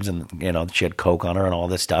times and, she had coke on her and all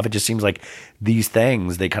this stuff. It just seems like these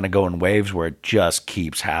things, they kind of go in waves where it just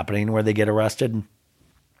keeps happening where they get arrested.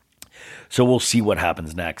 So we'll see what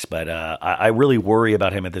happens next. But I really worry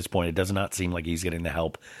about him at this point. It does not seem like he's getting the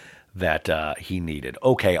help that he needed.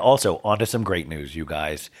 Okay, also, on to some great news, you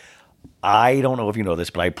guys. I don't know if you know this,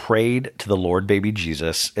 but I prayed to the Lord baby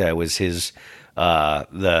Jesus. It was his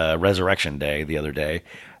the resurrection day the other day.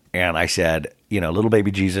 And I said, little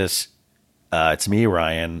baby Jesus, it's me,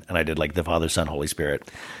 Ryan. And I did like the Father, Son, Holy Spirit.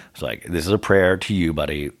 It's like, this is a prayer to you,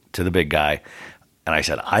 buddy, to the big guy. And I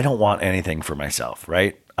said, I don't want anything for myself,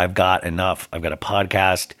 right? I've got enough. I've got a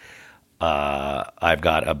podcast. I've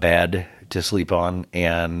got a bed to sleep on.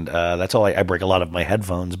 And that's all. I break a lot of my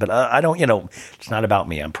headphones. But I don't, it's not about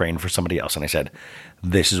me. I'm praying for somebody else. And I said,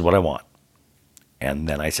 this is what I want. And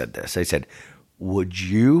then I said this. I said, would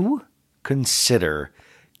you consider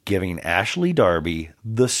giving Ashley Darby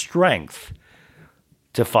the strength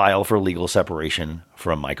to file for legal separation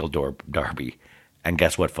from Michael Darby? And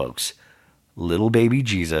guess what, folks? Little baby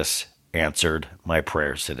Jesus answered my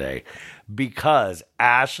prayers today because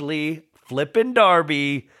Ashley flippin'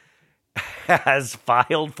 Darby has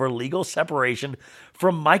filed for legal separation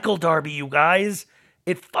from Michael Darby, you guys.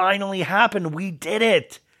 It finally happened. We did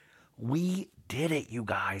it. We did it, you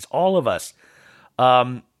guys. All of us.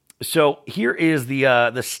 So here is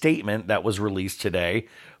the statement that was released today.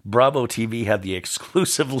 Bravo TV had the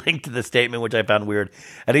exclusive link to the statement, which I found weird.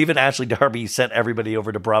 And even Ashley Darby sent everybody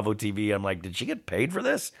over to Bravo TV. I'm like, did she get paid for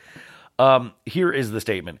this? Here is the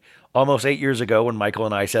statement. Almost 8 years ago, when Michael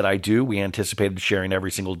and I said I do, we anticipated sharing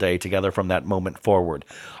every single day together from that moment forward.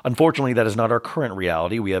 Unfortunately, that is not our current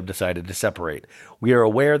reality. We have decided to separate. We are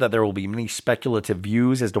aware that there will be many speculative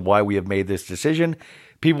views as to why we have made this decision.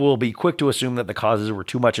 People will be quick to assume that the causes were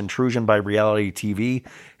too much intrusion by reality TV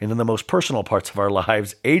into the most personal parts of our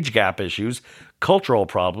lives, age gap issues, cultural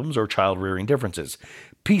problems, or child-rearing differences.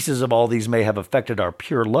 Pieces of all these may have affected our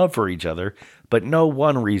pure love for each other, but no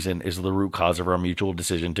one reason is the root cause of our mutual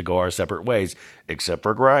decision to go our separate ways, except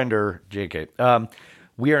for Grindr. JK.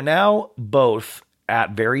 We are now both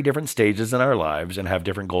at very different stages in our lives and have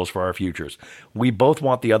different goals for our futures. We both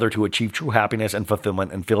want the other to achieve true happiness and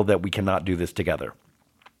fulfillment and feel that we cannot do this together.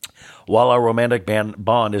 While our romantic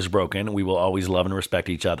bond is broken, we will always love and respect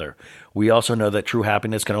each other. We also know that true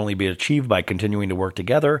happiness can only be achieved by continuing to work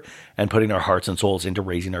together and putting our hearts and souls into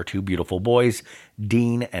raising our two beautiful boys,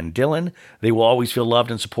 Dean and Dylan. They will always feel loved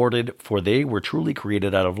and supported, for they were truly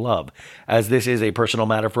created out of love. As this is a personal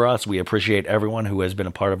matter for us, we appreciate everyone who has been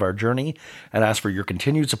a part of our journey and ask for your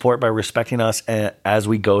continued support by respecting us as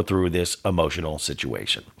we go through this emotional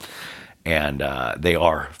situation. And they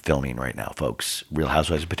are filming right now, folks. Real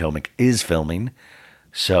Housewives of Potomac is filming.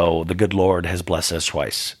 So the good Lord has blessed us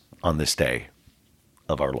twice on this day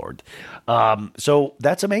of our Lord. So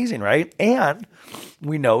that's amazing, right? And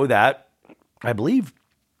we know that, I believe,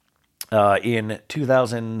 in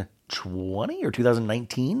 2020 or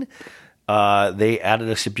 2019, they added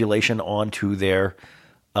a stipulation onto their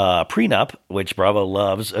prenup, which Bravo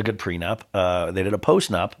loves a good prenup. They did a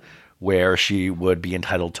postnup where she would be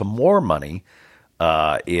entitled to more money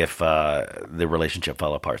if the relationship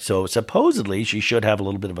fell apart. So supposedly she should have a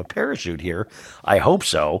little bit of a parachute here. I hope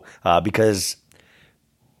so, because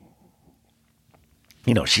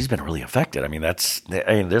she's been really affected. I mean, there's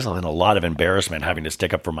been a lot of embarrassment having to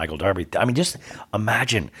stick up for Michael Darby. I mean, just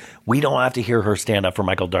imagine we don't have to hear her stand up for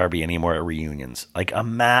Michael Darby anymore at reunions. Like,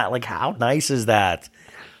 how nice is that?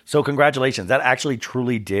 So congratulations. That actually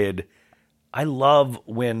truly did. I love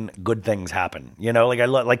when good things happen, I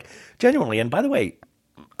love, like, genuinely. And by the way,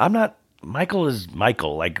 Michael is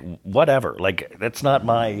Michael, like, whatever. Like, that's not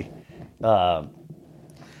my,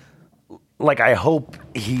 like, I hope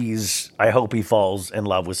he falls in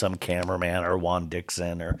love with some cameraman or Juan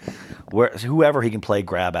Dixon or whoever he can play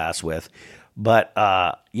grab ass with. But,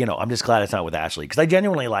 I'm just glad it's not with Ashley, because I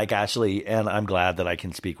genuinely like Ashley, and I'm glad that I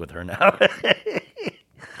can speak with her now.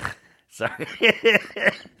 Sorry.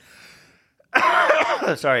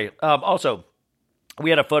 Sorry. Also, we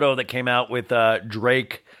had a photo that came out with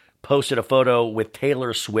Drake posted a photo with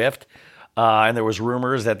Taylor Swift, and there was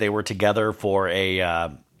rumors that they were together for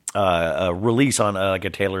a release on like a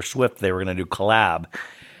Taylor Swift. They were going to do collab.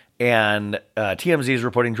 And TMZ is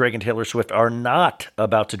reporting Drake and Taylor Swift are not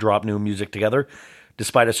about to drop new music together,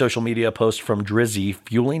 despite a social media post from Drizzy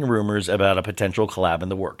fueling rumors about a potential collab in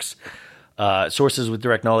the works. Sources with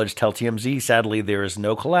direct knowledge tell TMZ, sadly, there is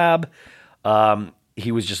no collab.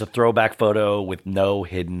 He was just a throwback photo with no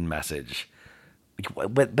hidden message.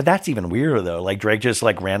 But that's even weirder, though. Like, Drake just,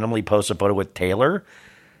 like, randomly posts a photo with Taylor.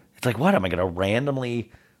 It's like, what? Am I going to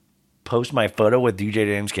randomly post my photo with DJ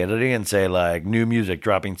James Kennedy and say, like, new music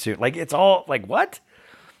dropping soon? Like, it's all, like, what?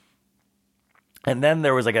 And then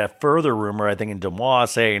there was, like, a further rumor, I think, in Des Moines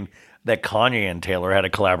saying that Kanye and Taylor had a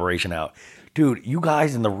collaboration out. Dude, you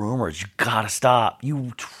guys in the rumors, you gotta stop.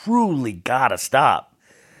 You truly gotta stop.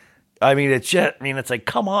 I mean, it's like,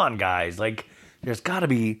 come on, guys. Like, there's gotta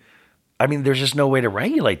be, there's just no way to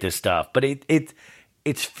regulate this stuff. But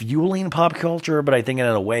it's fueling pop culture, but I think in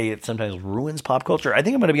a way it sometimes ruins pop culture. I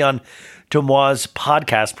think I'm going to be on Des Moines'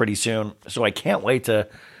 podcast pretty soon, so I can't wait to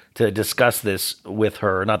discuss this with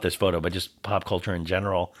her. Not this photo, but just pop culture in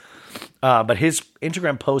general. But his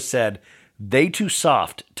Instagram post said, "They too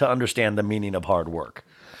soft to understand the meaning of hard work."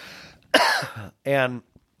 And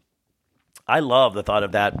I love the thought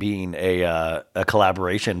of that being a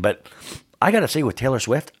collaboration, but I got to say, with Taylor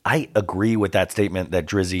Swift, I agree with that statement that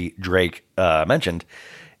Drake mentioned,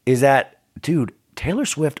 is that, dude, Taylor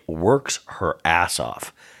Swift works her ass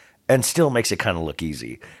off and still makes it kind of look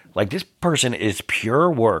easy. Like, this person is pure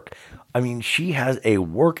work. I mean, she has a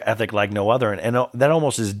work ethic like no other, and that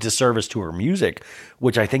almost is disservice to her music,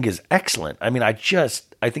 which I think is excellent. I mean, I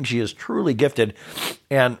think she is truly gifted,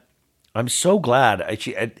 and I'm so glad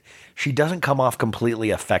she doesn't come off completely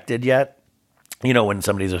affected yet. When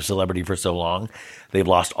somebody's a celebrity for so long, they've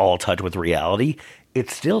lost all touch with reality. It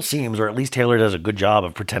still seems, or at least Taylor does a good job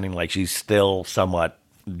of pretending like she's still somewhat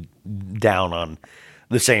down on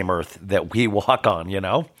the same earth that we walk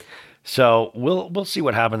on, So we'll see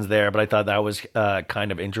what happens there. But I thought that was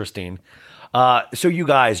kind of interesting. So you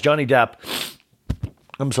guys, Johnny Depp,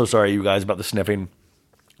 I'm so sorry, you guys, about the sniffing.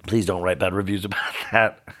 Please don't write bad reviews about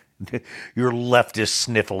that. Your leftist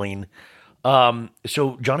sniffling.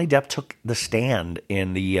 So Johnny Depp took the stand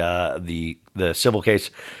in the civil case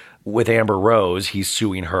with Amber Rose. He's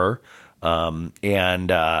suing her, and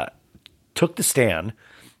took the stand.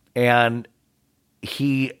 And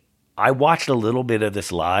I watched a little bit of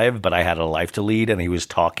this live, but I had a life to lead, and he was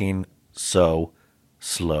talking so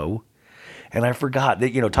slow, and I forgot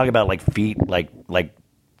that talking about like feet, like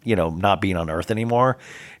not being on Earth anymore.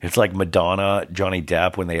 It's like Madonna, Johnny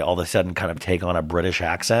Depp, when they all of a sudden kind of take on a British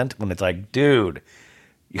accent, when it's like, dude,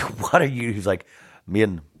 what are you? He's like, me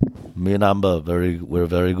and Amber, we're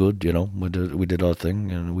very good, we did our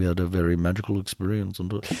thing, and we had a very magical experience.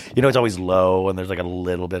 And it's always low, and there's like a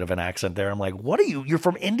little bit of an accent there. I'm like, what are you? You're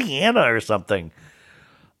from Indiana or something.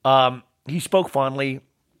 He spoke fondly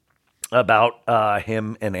about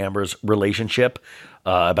him and Amber's relationship,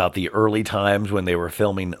 about the early times when they were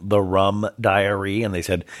filming The Rum Diary, and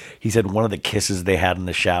he said one of the kisses they had in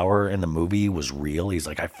the shower in the movie was real. He's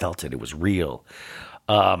like, I felt it was real.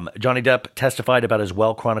 Johnny Depp testified about his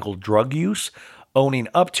well-chronicled drug use, owning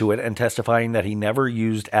up to it and testifying that he never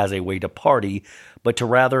used as a way to party, but to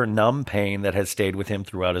rather numb pain that has stayed with him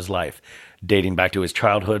throughout his life, dating back to his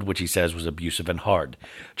childhood, which he says was abusive and hard.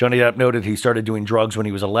 Johnny Depp noted he started doing drugs when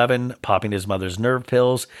he was 11, popping his mother's nerve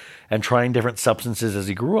pills, and trying different substances as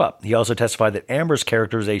he grew up. He also testified that Amber's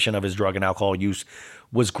characterization of his drug and alcohol use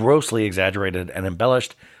was grossly exaggerated and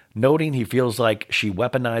embellished, noting he feels like she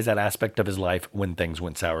weaponized that aspect of his life when things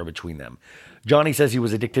went sour between them. Johnny says he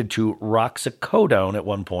was addicted to roxicodone at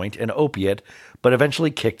one point, an opiate, but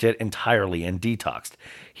eventually kicked it entirely and detoxed.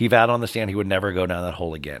 He vowed on the stand he would never go down that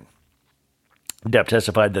hole again. Depp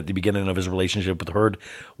testified that the beginning of his relationship with Heard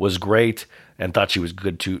was great and thought she was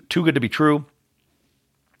too good to be true.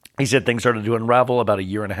 He said things started to unravel about a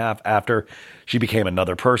year and a half after she became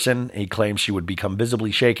another person. He claims she would become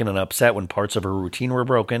visibly shaken and upset when parts of her routine were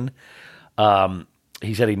broken.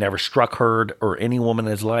 He said he never struck Heard or any woman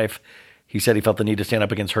in his life. He said he felt the need to stand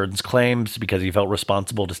up against Heard's claims because he felt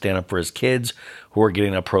responsible to stand up for his kids who were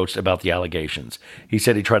getting approached about the allegations. He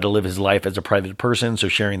said he tried to live his life as a private person, so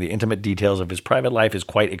sharing the intimate details of his private life is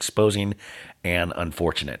quite exposing and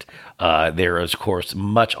unfortunate. There is, of course,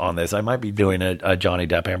 much on this. I might be doing a Johnny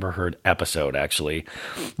Depp Amber Heard episode, actually,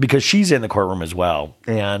 because she's in the courtroom as well.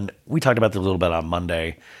 And we talked about this a little bit on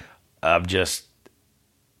Monday. I'm just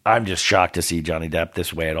shocked to see Johnny Depp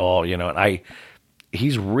this way at all, and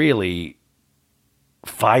he's really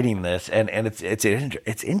fighting this, and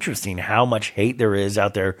it's interesting how much hate there is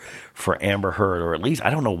out there for Amber Heard, or at least I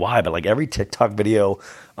don't know why, but like every TikTok video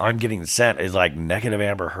I'm getting sent is like negative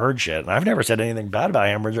Amber Heard shit, and I've never said anything bad about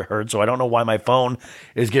Amber Heard, so I don't know why my phone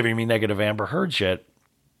is giving me negative Amber Heard shit.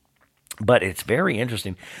 But it's very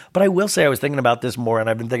interesting. But I will say I was thinking about this more, and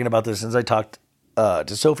I've been thinking about this since I talked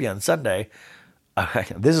to Sophie on Sunday.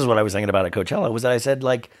 This is what I was thinking about at Coachella, was that I said,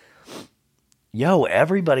 like, yo,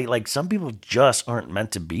 everybody, like, some people just aren't meant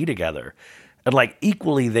to be together. And, like,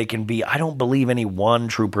 equally they can be. I don't believe any one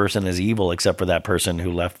true person is evil except for that person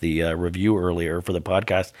who left the review earlier for the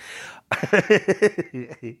podcast.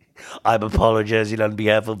 I'm apologizing on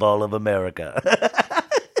behalf of all of America.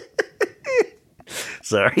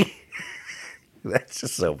 Sorry. That's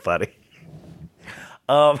just so funny.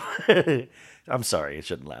 I'm sorry. I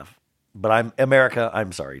shouldn't laugh. But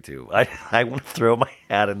I'm sorry too. I want to throw my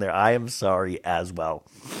hat in there. I am sorry as well.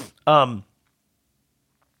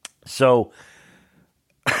 So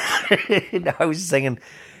I was saying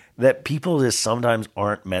that people just sometimes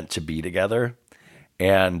aren't meant to be together,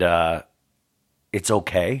 and it's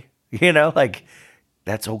okay. Like,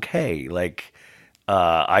 that's okay. Like,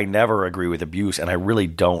 I never agree with abuse, and I really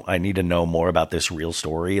don't. I need to know more about this real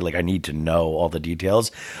story. Like, I need to know all the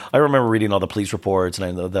details. I remember reading all the police reports, and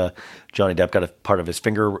I know the Johnny Depp got a part of his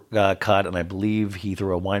finger cut, and I believe he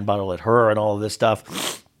threw a wine bottle at her and all of this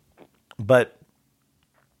stuff. But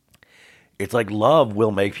it's like love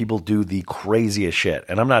will make people do the craziest shit.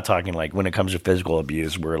 And I'm not talking like when it comes to physical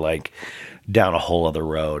abuse, we're like down a whole other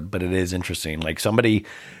road. But it is interesting. Like somebody...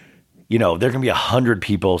 there can be 100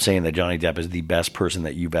 people saying that Johnny Depp is the best person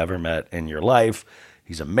that you've ever met in your life.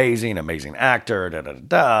 He's amazing actor,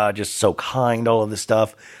 just so kind, all of this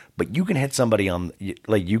stuff. But you can hit somebody on,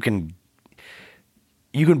 like, you can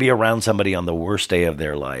be around somebody on the worst day of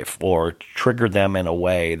their life or trigger them in a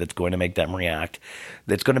way that's going to make them react.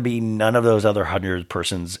 That's going to be none of those other 100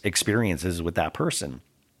 persons' experiences with that person.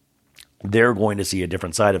 They're going to see a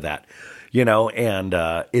different side of that. And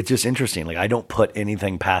it's just interesting. Like, I don't put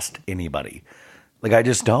anything past anybody. Like, I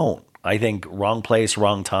just don't. I think wrong place,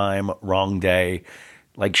 wrong time, wrong day.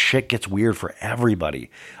 Like, shit gets weird for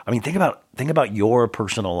everybody. I mean, think about your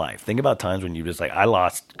personal life. Think about times when you just like, I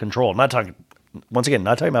lost control. I'm not talking, once again,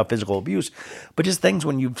 not talking about physical abuse, but just things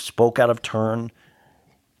when you've spoke out of turn,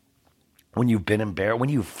 when you've been embarrassed, when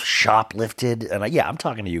you've shoplifted. And I'm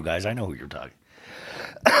talking to you guys. I know who you're talking.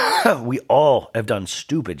 We all have done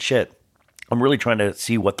stupid shit. I'm really trying to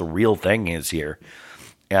see what the real thing is here.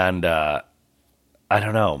 And I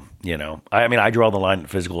don't know, I mean, I draw the line at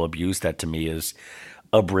physical abuse. That to me is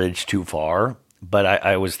a bridge too far. But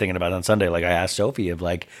I was thinking about it on Sunday, like I asked Sophie of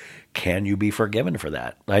like, can you be forgiven for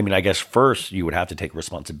that? I mean, I guess first you would have to take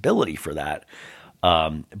responsibility for that.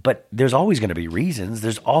 But there's always going to be reasons.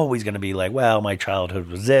 There's always going to be like, well, my childhood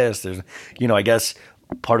was this. There's, I guess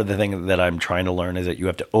part of the thing that I'm trying to learn is that you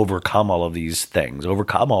have to overcome all of these things,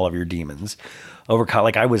 overcome all of your demons,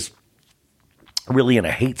 like I was really in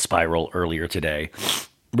a hate spiral earlier today,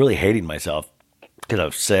 really hating myself because I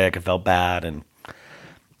was sick. I felt bad and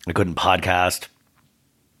I couldn't podcast.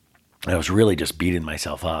 I was really just beating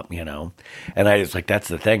myself up, and I was like, that's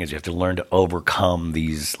the thing, is you have to learn to overcome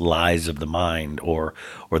these lies of the mind or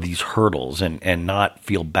these hurdles and not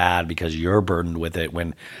feel bad because you're burdened with it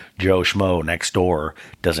when Joe Schmo next door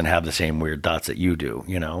doesn't have the same weird thoughts that you do,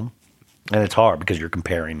 and it's hard because you're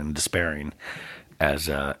comparing and despairing, as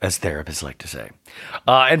therapists like to say.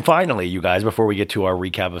 And finally, you guys, before we get to our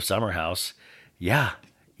recap of Summer House,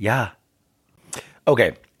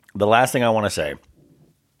 okay, the last thing I want to say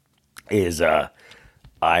is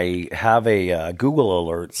I have a Google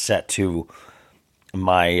alert set to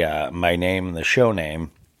my my name, the show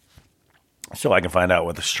name, so I can find out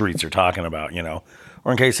what the streets are talking about,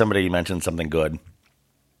 or in case somebody mentions something good.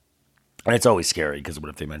 And it's always scary because what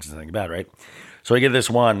if they mention something bad, right? So I get this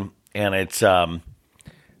one, and it's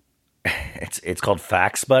It's called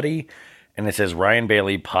Facts Buddy, and it says Ryan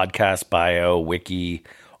Bailey podcast bio, wiki,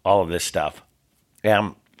 all of this stuff.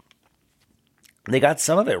 They got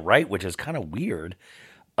some of it right, which is kind of weird.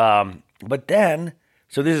 But then,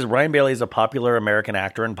 so this is Ryan Bailey is a popular American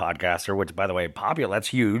actor and podcaster, which, by the way, popular, that's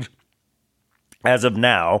huge. As of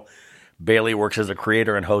now, Bailey works as a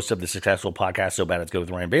creator and host of the successful podcast So Bad It's Good with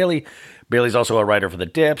Ryan Bailey. Bailey's also a writer for The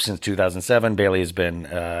Dip since 2007. Bailey has been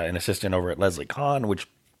an assistant over at Leslie Kahn, which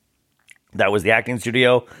that was the acting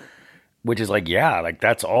studio, which is like, yeah, like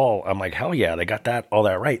that's all. I'm like, hell yeah, they got all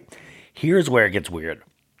that right. Here's where it gets weird.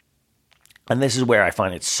 And this is where I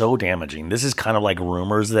find it so damaging. This is kind of like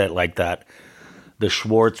rumors the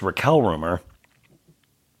Schwartz Raquel rumor,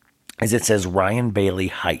 is it says Ryan Bailey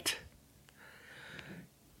height.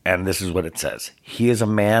 And this is what it says. He is a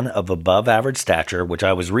man of above average stature, which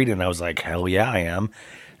I was reading and I was like, hell yeah, I am.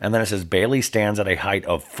 And then it says Bailey stands at a height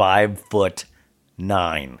of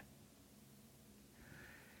 5'9".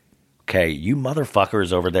 Okay, you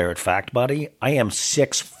motherfuckers over there at Fact Buddy, I am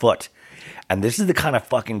 6 foot. And this is the kind of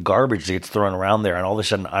fucking garbage that gets thrown around there. And all of a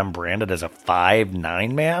sudden I'm branded as a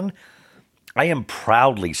 5'9" man. I am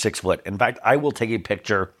proudly 6 foot. In fact, I will take a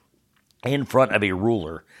picture in front of a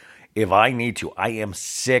ruler if I need to. I am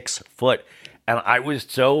 6 foot. And I was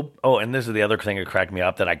and this is the other thing that cracked me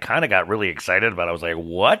up that I kind of got really excited about. I was like,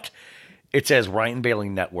 what? It says Ryan Bailey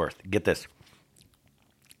net worth. Get this.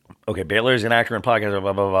 Okay, Bailey is an actor and podcaster,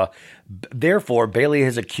 blah, blah, blah. Therefore, Bailey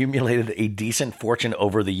has accumulated a decent fortune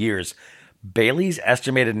over the years. Bailey's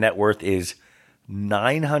estimated net worth is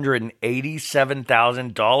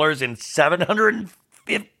 $987,000 and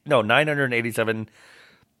 987.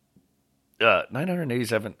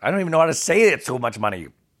 I don't even know how to say it. It's so much money,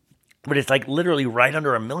 but it's like literally right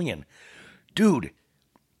under $1 million. Dude,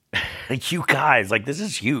 you guys, like this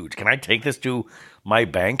is huge. Can I take this to my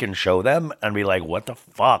bank and show them and be like, what the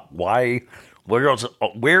fuck? Why?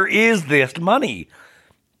 Where is this money?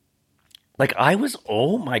 Like I was,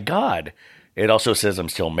 oh my God. It also says I'm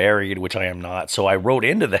still married, which I am not. So I wrote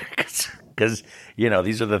into that because,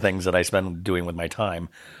 these are the things that I spend doing with my time.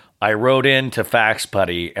 I wrote into Facts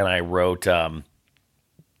Buddy and I wrote,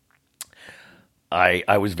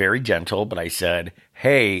 I was very gentle, but I said,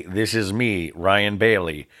 hey, this is me, Ryan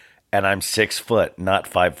Bailey, and I'm 6 foot, not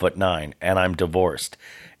 5'9", and I'm divorced.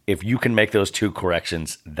 If you can make those two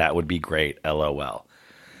corrections, that would be great, LOL.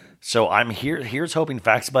 So I'm here's hoping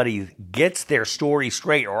Facts Buddy gets their story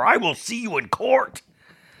straight, or I will see you in court.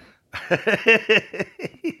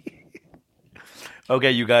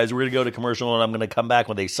 Okay, you guys, we're going to go to commercial, and I'm going to come back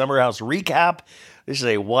with a Summer House recap. This is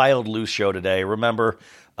a wild, loose show today. Remember,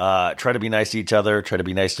 try to be nice to each other, try to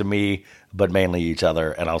be nice to me, but mainly each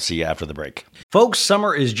other, and I'll see you after the break. Folks,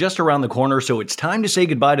 summer is just around the corner, so it's time to say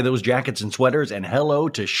goodbye to those jackets and sweaters and hello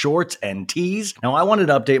to shorts and tees. Now, I wanted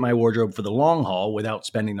to update my wardrobe for the long haul without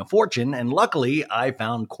spending a fortune, and luckily, I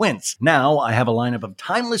found Quince. Now, I have a lineup of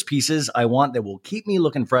timeless pieces I want that will keep me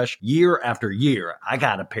looking fresh year after year. I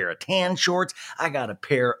got a pair of tan shorts, I got a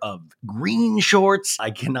pair of green shorts.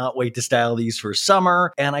 I cannot wait to style these for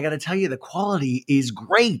summer, and I gotta tell you, the quality is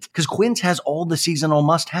great, because Quince has all the seasonal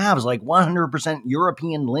must-haves, like 100%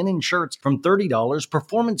 European linen shirts from $30,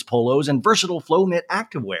 performance polos, and versatile flow knit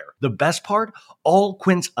activewear. The best part? All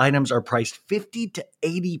Quince items are priced 50 to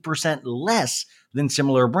 80% less than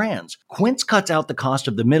similar brands. Quince cuts out the cost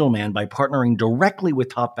of the middleman by partnering directly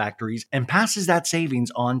with top factories and passes that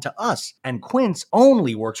savings on to us. And Quince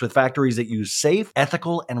only works with factories that use safe,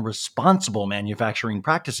 ethical, and responsible manufacturing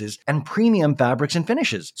practices and premium fabrics and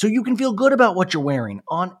finishes, so you can feel good about what you're wearing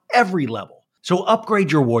on every level. So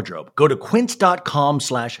upgrade your wardrobe. Go to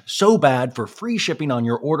quince.com/sobad for free shipping on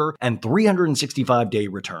your order and 365-day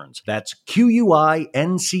returns. That's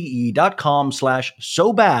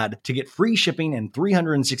QUINCE.com/sobad to get free shipping and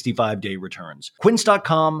 365-day returns.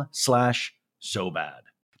 Quince.com/sobad.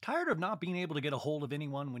 Tired of not being able to get a hold of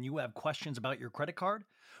anyone when you have questions about your credit card?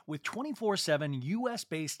 With 24/7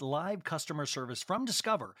 US-based live customer service from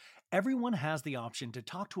Discover, everyone has the option to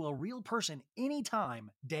talk to a real person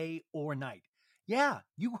anytime, day or night. Yeah,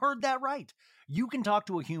 you heard that right. You can talk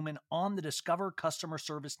to a human on the Discover customer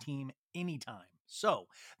service team anytime. So,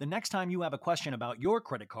 the next time you have a question about your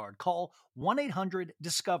credit card, call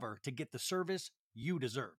 1-800-DISCOVER to get the service you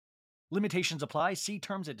deserve. Limitations apply. See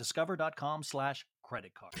terms at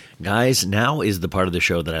discover.com/credit card. Guys, now is the part of the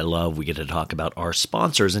show that I love. We get to talk about our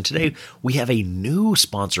sponsors, and today we have a new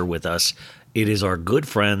sponsor with us. It is our good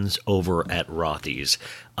friends over at Rothy's.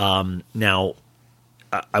 Now,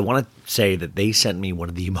 I want to say that they sent me one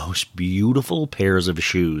of the most beautiful pairs of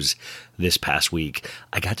shoes this past week.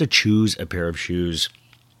 I got to choose a pair of shoes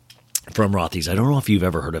from Rothy's. I don't know if you've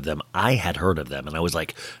ever heard of them. I had heard of them, and I was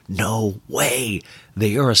like, no way.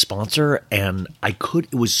 They are a sponsor, and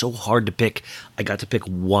it was so hard to pick. I got to pick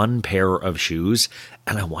one pair of shoes,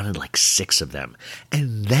 and I wanted like 6 of them.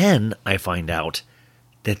 And then I find out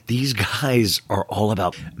that these guys are all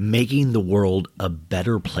about making the world a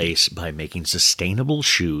better place by making sustainable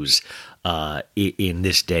shoes in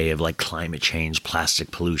this day of like climate change,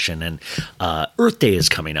 plastic pollution, and Earth Day is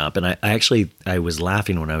coming up. And I was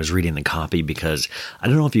laughing when I was reading the copy because I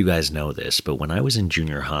don't know if you guys know this, but when I was in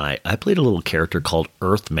junior high, I played a little character called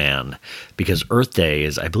Earthman because Earth Day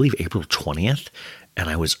is, I believe, April 20th. And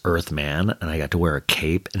I was Earthman, and I got to wear a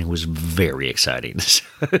cape, and it was very exciting.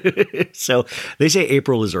 So they say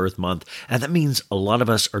April is Earth Month, and that means a lot of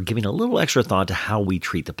us are giving a little extra thought to how we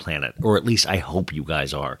treat the planet, or at least I hope you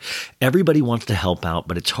guys are. Everybody wants to help out,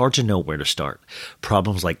 but it's hard to know where to start.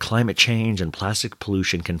 Problems like climate change and plastic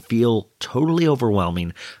pollution can feel totally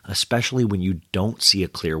overwhelming, especially when you don't see a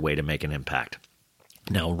clear way to make an impact.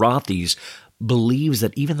 Now, Rothy's believes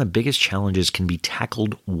that even the biggest challenges can be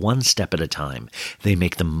tackled one step at a time. They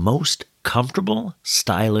make the most comfortable,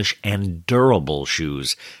 stylish, and durable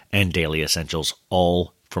shoes and daily essentials,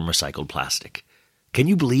 all from recycled plastic. Can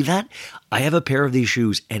you believe that? I have a pair of these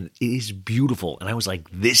shoes, and it is beautiful. And I was like,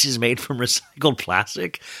 this is made from recycled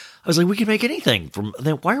plastic? I was like, we can make anything from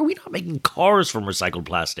then. Why are we not making cars from recycled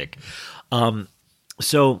plastic?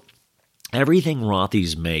 So everything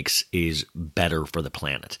Rothy's makes is better for the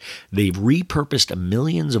planet. They've repurposed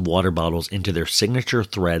millions of water bottles into their signature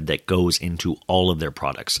thread that goes into all of their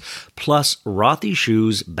products. Plus, Rothy's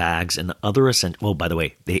shoes, bags, and other essential. Oh, by the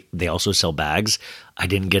way, they also sell bags. I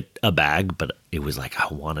didn't get a bag, but it was like I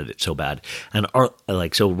wanted it so bad. And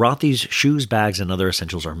so Rothy's shoes, bags, and other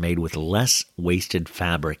essentials are made with less wasted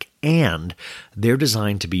fabric, and they're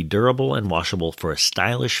designed to be durable and washable for a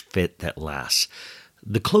stylish fit that lasts.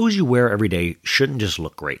 The clothes you wear every day shouldn't just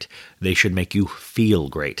look great. They should make you feel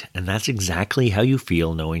great. And that's exactly how you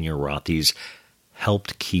feel knowing your Rothy's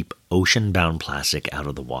helped keep ocean-bound plastic out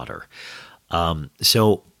of the water.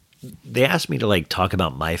 So they asked me to talk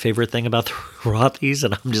about my favorite thing about the Rothy's,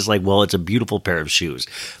 and I'm just like, well, it's a beautiful pair of shoes.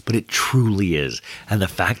 But it truly is. And the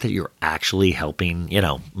fact that you're actually helping,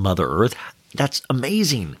 Mother Earth, that's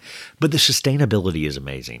amazing. But the sustainability is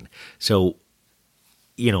amazing. So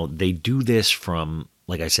they do this from,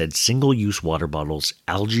 like I said, single-use water bottles,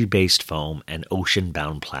 algae-based foam, and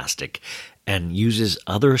ocean-bound plastic, and uses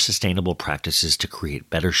other sustainable practices to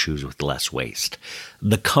create better shoes with less waste.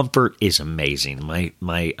 The comfort is amazing.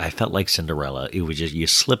 I felt like Cinderella. It was just, you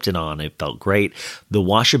slipped it on, it felt great. The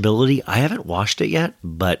washability, I haven't washed it yet,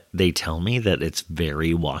 but they tell me that it's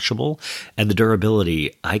very washable. And the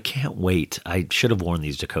durability, I can't wait. I should have worn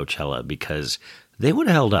these to Coachella because they would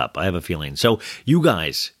have held up, I have a feeling. So you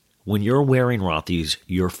guys, when you're wearing Rothy's,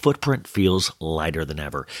 your footprint feels lighter than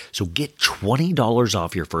ever. So get $20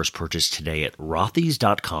 off your first purchase today at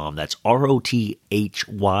rothys.com. That's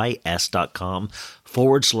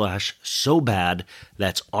ROTHYS.com/SoBad.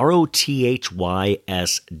 That's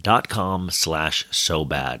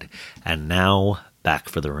ROTHYS.com/SoBad. And now back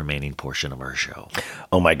for the remaining portion of our show.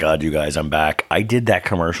 Oh my God, you guys, I'm back. I did that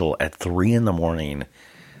commercial at 3 a.m.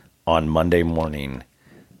 on Monday morning.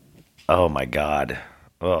 Oh my God.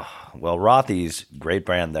 Ugh. Well, Rothy's, great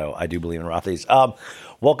brand though. I do believe in Rothy's.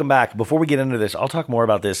 Welcome back. Before we get into this, I'll talk more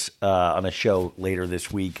about this on a show later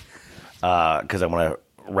this week because I want to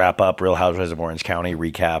wrap up Real Housewives of Orange County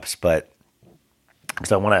recaps. But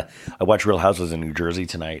because I watch Real Housewives in New Jersey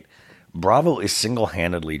tonight. Bravo is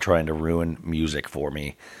single-handedly trying to ruin music for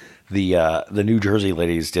me. The New Jersey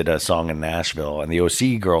ladies did a song in Nashville, and the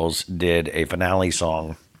OC girls did a finale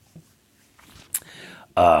song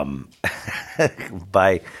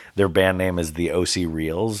by their band name is the OC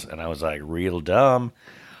Reels, and I was like, real dumb.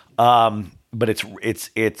 But it's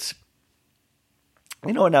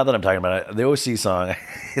now that I'm talking about it, the OC song,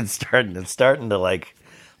 it's starting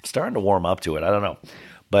to warm up to it. I don't know,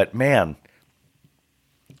 but man,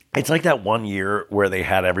 it's like that one year where they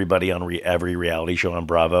had everybody on every reality show on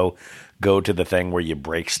Bravo go to the thing where you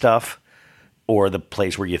break stuff or the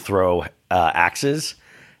place where you throw axes.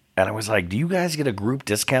 And I was like, do you guys get a group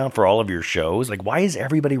discount for all of your shows? Like, why is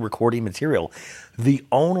everybody recording material? The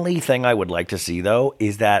only thing I would like to see, though,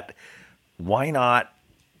 is that why not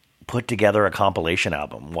put together a compilation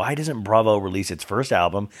album? Why doesn't Bravo release its first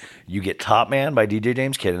album? You get Top Man by DJ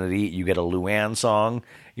James Kennedy. You get a Luann song.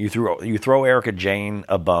 You throw Erica Jane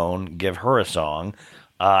a bone, give her a song.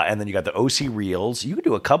 And then you got the OC Reels. You could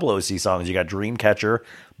do a couple OC songs. You got Dreamcatcher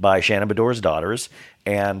by Shannon Bedore's Daughters.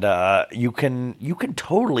 And you can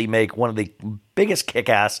totally make one of the biggest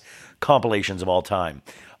kick-ass compilations of all time.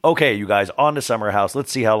 Okay, you guys, on to Summer House.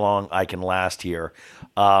 Let's see how long I can last here.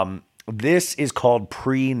 This is called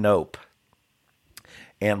Pre-Nope.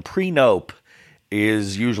 And Pre-Nope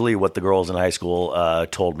is usually what the girls in high school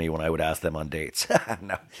told me when I would ask them on dates.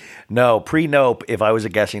 No, Pre-Nope, if I was a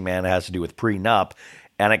guessing man, it has to do with prenup,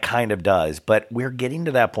 and it kind of does. But we're getting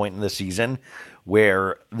to that point in the season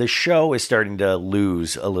where the show is starting to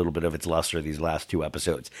lose a little bit of its luster these last 2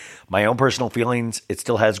 episodes. My own personal feelings, it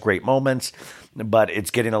still has great moments, but it's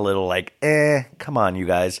getting a little like, come on, you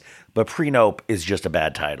guys. But Pre-Nope is just a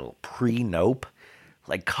bad title. Pre-Nope?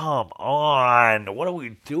 Like, come on. What are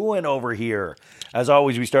we doing over here? As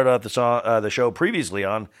always, we started out the show previously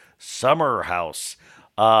on Summer House.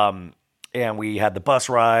 And we had the bus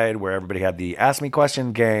ride where everybody had the Ask Me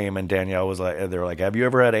Question game. And Danielle was like, they're like, have you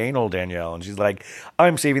ever had anal, Danielle? And she's like,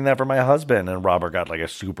 I'm saving that for my husband. And Robert got like a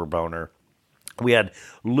super boner. We had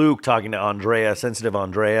Luke talking to Andrea, sensitive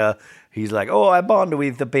Andrea. He's like, oh, I bond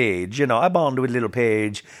with the Paige. I bond with little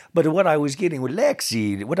Paige. But what I was getting with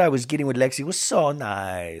Lexi was so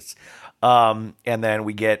nice. And then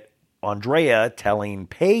we get Andrea telling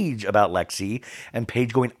Paige about Lexi, and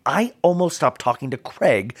Paige going, I almost stopped talking to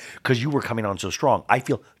Craig because you were coming on so strong. I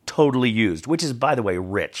feel totally used, which is, by the way,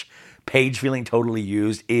 rich. Paige feeling totally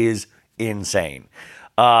used is insane.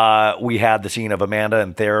 We had the scene of Amanda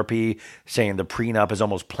in therapy saying the prenup is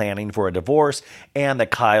almost planning for a divorce, and that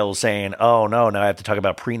Kyle's saying, oh no, now I have to talk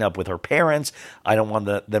about prenup with her parents. I don't want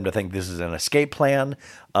them to think this is an escape plan.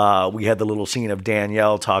 We had the little scene of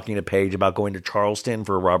Danielle talking to Paige about going to Charleston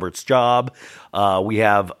for Robert's job. We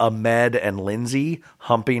have Ahmed and Lindsay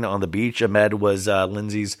humping on the beach. Ahmed was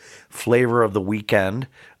Lindsay's flavor of the weekend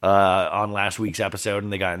on last week's episode,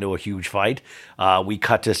 and they got into a huge fight. We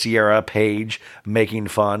cut to Sierra Paige making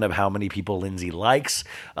fun of how many people Lindsay likes.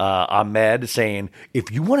 Ahmed saying, if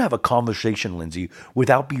you want to have a conversation, Lindsay,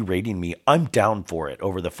 without berating me, I'm down for it,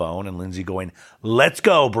 over the phone. And Lindsay going, let's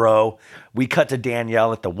go, bro. We cut to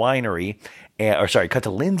Danielle at the winery, cut to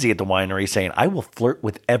Lindsay at the winery saying, I will flirt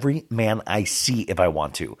with every man I see if I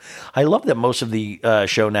want to. I love that most of the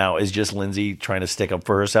show now is just Lindsay trying to stick up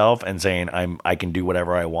for herself and saying, I can do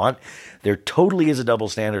whatever I want. There totally is a double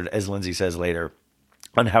standard, as Lindsay says later,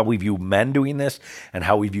 on how we view men doing this and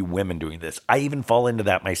how we view women doing this. I even fall into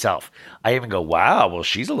that myself. I even go, wow, well,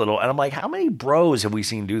 she's a little, and I'm like, how many bros have we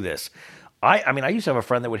seen do this? I mean, I used to have a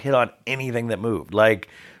friend that would hit on anything that moved,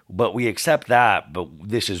 but we accept that, but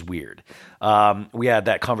this is weird. We had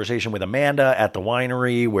that conversation with Amanda at the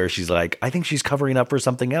winery where she's like, I think she's covering up for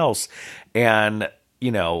something else. And,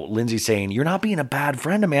 Lindsay's saying, you're not being a bad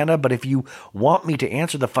friend, Amanda, but if you want me to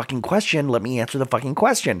answer the fucking question, let me answer the fucking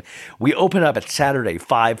question. We open up at Saturday,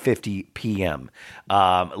 5:50 p.m.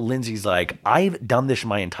 Lindsay's like, I've done this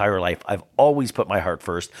my entire life. I've always put my heart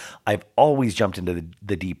first. I've always jumped into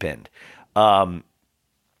the deep end. And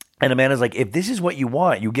Amanda's like, if this is what you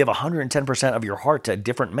want, you give 110% of your heart to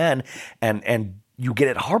different men and you get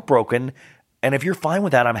it heartbroken. And if you're fine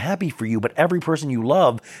with that, I'm happy for you. But every person you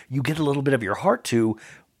love, you get a little bit of your heart to.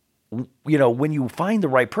 When you find the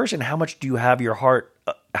right person, how much do you have your heart?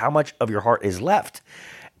 How much of your heart is left?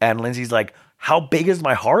 And Lindsay's like, how big is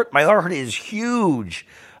my heart? My heart is huge.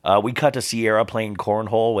 We cut to Sierra playing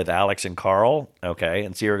cornhole with Alex and Carl. Okay.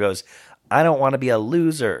 And Sierra goes, I don't want to be a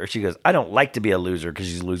loser. Or she goes, I don't like to be a loser because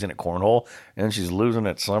she's losing at cornhole and she's losing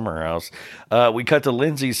at Summer House. We cut to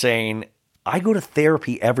Lindsay saying, I go to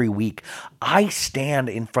therapy every week. I stand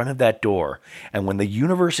in front of that door. And when the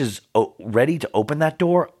universe is ready to open that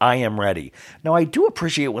door, I am ready. Now, I do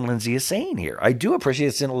appreciate what Lindsay is saying here. I do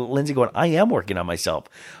appreciate Lindsay going, I am working on myself,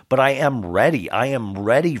 but I am ready. I am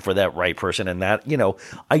ready for that right person. And that,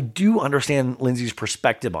 I do understand Lindsay's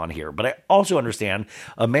perspective on here, but I also understand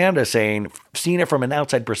Amanda saying, seeing it from an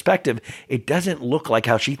outside perspective, it doesn't look like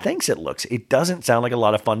how she thinks it looks. It doesn't sound like a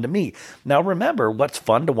lot of fun to me. Now, remember, what's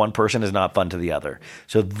fun to one person is not fun to the other.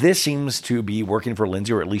 So this seems to be working for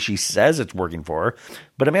Lindsay, or at least she says it's working for her.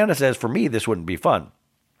 But Amanda says, for me, this wouldn't be fun.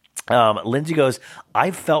 Lindsay goes,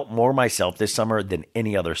 I've felt more myself this summer than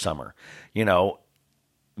any other summer.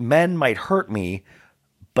 Men might hurt me,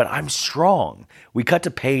 but I'm strong. We cut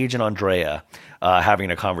to Paige and Andrea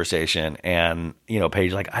having a conversation, and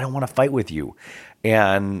Paige like, I don't want to fight with you,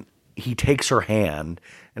 and he takes her hand.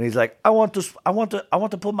 And he's like, I want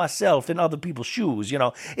to put myself in other people's shoes.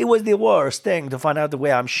 It was the worst thing to find out the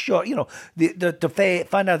way I'm sure, to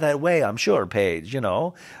find out that way, I'm sure, Paige,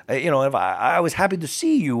 if I was happy to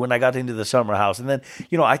see you when I got into the Summer House. And then,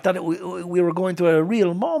 I thought we were going through a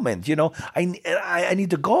real moment, I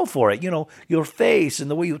need to go for it. Your face and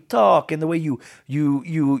the way you talk and the way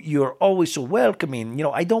you're always so welcoming.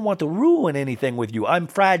 I don't want to ruin anything with you. I'm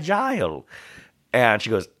fragile. And she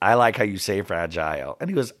goes, I like how you say fragile. And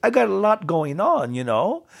he goes, I got a lot going on,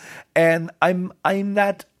 And I'm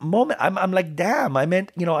that moment. I'm like, damn, I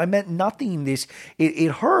meant nothing.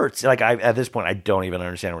 It hurts. Like at this point, I don't even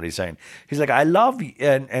understand what he's saying. He's like, I love you.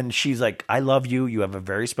 And she's like, I love you. You have a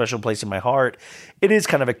very special place in my heart. It is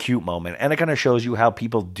kind of a cute moment. And it kind of shows you how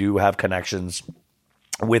people do have connections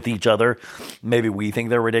with each other. Maybe we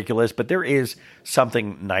think they're ridiculous, but there is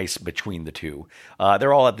something nice between the two.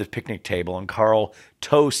 They're all at the picnic table, and Carl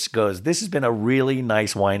toasts, goes, this has been a really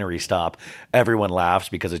nice winery stop. Everyone laughs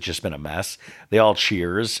because it's just been a mess. They all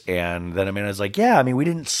cheers, and then Amanda's like, yeah, I mean, we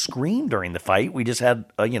didn't scream during the fight. We just had,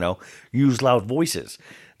 used loud voices.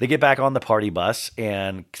 They get back on the party bus,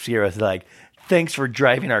 and Sierra's like, thanks for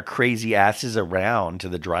driving our crazy asses around to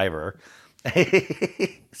the driver.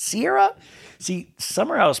 Sierra? See,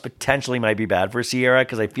 Summer House potentially might be bad for Sierra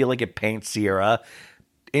because I feel like it paints Sierra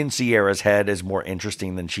in Sierra's head as more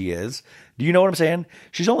interesting than she is. Do you know what I'm saying?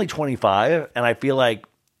 She's only 25, and I feel like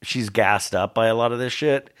she's gassed up by a lot of this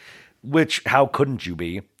shit, which how couldn't you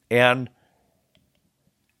be? And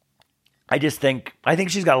I think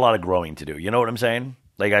she's got a lot of growing to do. You know what I'm saying?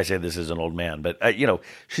 Like I said, this is an old man, but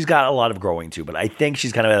she's got a lot of growing to. But I think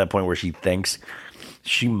she's kind of at a point where she thinks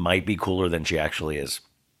she might be cooler than she actually is.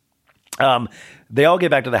 They all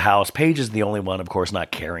get back to the house. Paige is the only one, of course,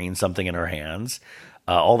 not carrying something in her hands.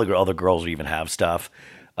 All the other girls even have stuff.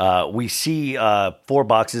 We see 4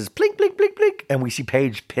 boxes, blink, blink, blink, blink, and we see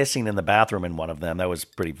Paige pissing in the bathroom in one of them. That was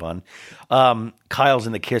pretty fun. Kyle's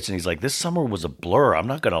in the kitchen. He's like, this summer was a blur. I'm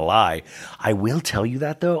not going to lie. I will tell you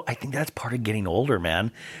that, though. I think that's part of getting older,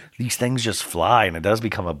 man. These things just fly, and it does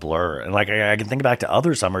become a blur. And like I can think back to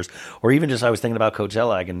other summers, or even just I was thinking about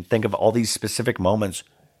Coachella. I can think of all these specific moments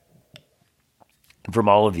from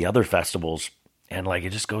all of the other festivals, and like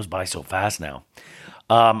it just goes by so fast now.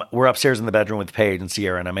 We're upstairs in the bedroom with Paige and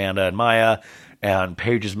Sierra and Amanda and Maya, and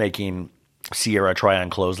Paige is making Sierra try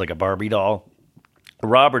on clothes like a Barbie doll.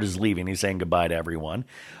 Robert is leaving. He's saying goodbye to everyone.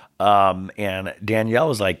 And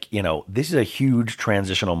Danielle is like, this is a huge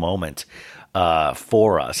transitional moment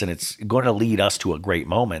for us, and it's going to lead us to a great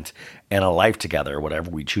moment and a life together,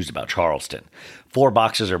 whatever we choose about Charleston. 4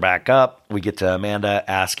 boxes are back up. We get to Amanda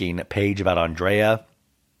asking Paige about Andrea,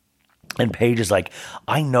 and Paige is like,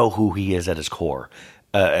 I know who he is at his core,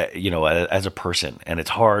 as a person, and it's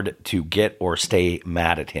hard to get or stay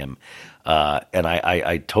mad at him. And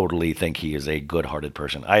I totally think he is a good-hearted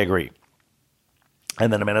person. I agree.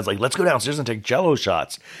 And then Amanda's like, let's go downstairs and take Jell-O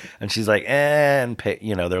shots. And she's like, they're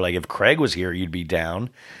like, if Craig was here, you'd be down.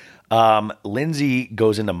 Lindsay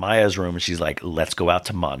goes into Maya's room and she's like, let's go out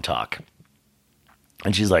to Montauk.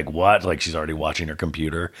 And she's like, what? Like, she's already watching her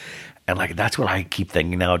computer. And like, that's what I keep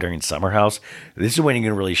thinking now during Summer House. This is when you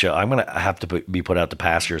can really show. I'm going to have to be put out to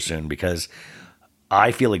pasture soon because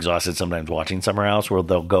I feel exhausted sometimes watching Summer House, where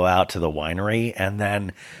they'll go out to the winery and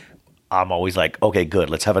then I'm always like, okay, good.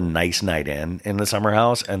 Let's have a nice night in the Summer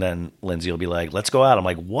House. And then Lindsay will be like, let's go out. I'm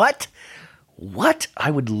like, what?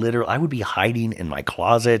 I would be hiding in my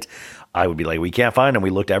closet. I would be like, we can't find him. We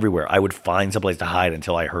looked everywhere. I would find someplace to hide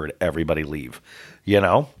until I heard everybody leave,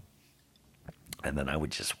 And then I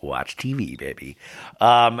would just watch TV, baby.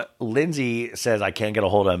 Lindsay says, I can't get a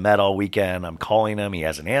hold of Met all weekend. I'm calling him. He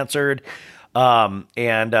hasn't answered.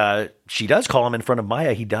 And she does call him in front of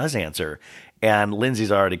Maya. He does answer. And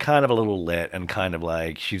Lindsay's already kind of a little lit and kind of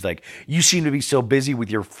like, she's like, you seem to be so busy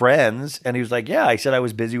with your friends. And he was like, yeah, I said I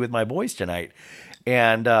was busy with my boys tonight.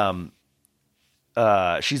 And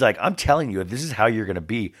she's like, I'm telling you, this is how you're going to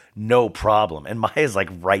be. No problem. And Maya's like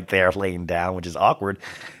right there laying down, which is awkward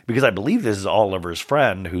because I believe this is Oliver's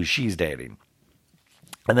friend who she's dating.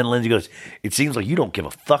 And then Lindsay goes, it seems like you don't give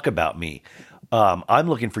a fuck about me. I'm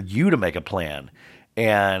looking for you to make a plan.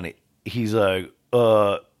 And he's like,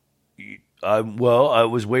 well, I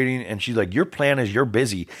was waiting, and she's like, your plan is you're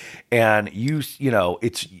busy, and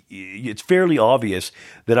it's fairly obvious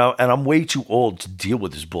that I'm way too old to deal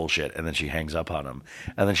with this bullshit. And then she hangs up on him,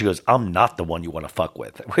 and then she goes, I'm not the one you want to fuck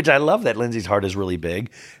with, which I love that Lindsay's heart is really big,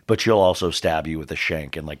 but she'll also stab you with a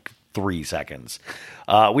shank in like 3 seconds.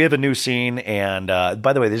 We have a new scene, and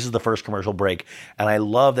by the way, this is the first commercial break, and I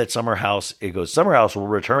love that Summer House will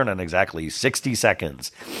return in exactly 60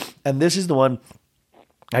 seconds. And this is the one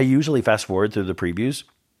I usually fast forward through the previews,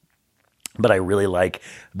 but I really like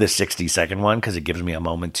the 60-second one because it gives me a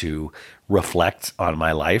moment to reflect on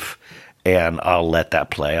my life, and I'll let that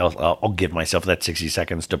play. I'll give myself that 60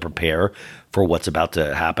 seconds to prepare for what's about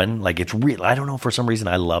to happen. Like, it's real. I don't know, for some reason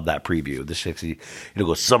I love that preview. The 60, it'll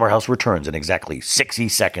go, Summer House returns in exactly 60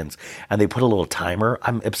 seconds, and they put a little timer.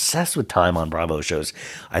 I'm obsessed with time on Bravo shows.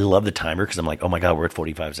 I love the timer because I'm like, oh my God, we're at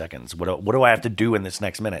 45 seconds. What do I have to do in this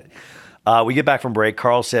next minute? We get back from break.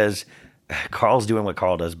 Carl's doing what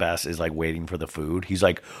Carl does best, is like waiting for the food. He's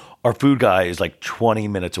like, our food guy is like 20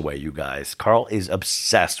 minutes away, you guys. Carl is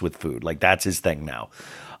obsessed with food. Like, that's his thing now.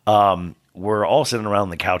 We're all sitting around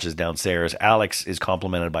the couches downstairs. Alex is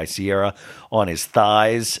complimented by Sierra on his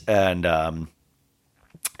thighs. And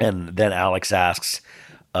then Alex asks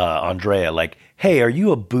Andrea, like, hey, are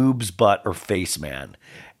you a boobs, butt, or face man?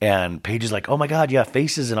 And Paige is like, oh my God, yeah,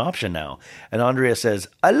 face is an option now. And Andrea says,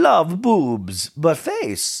 I love boobs, but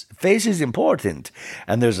face is important.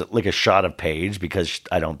 And there's like a shot of Paige, because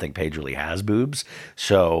I don't think Paige really has boobs.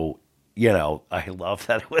 So, you know, I love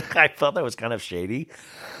that. I thought that was kind of shady.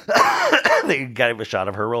 They got a shot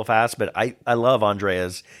of her real fast, but I love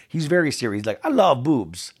Andrea's. He's very serious. He's like, I love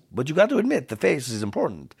boobs, but you got to admit the face is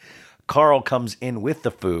important. Carl comes in with the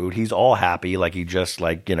food. He's all happy, like he just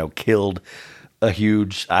killed a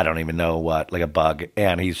huge, I don't even know what, like a bug.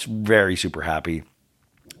 And he's very super happy.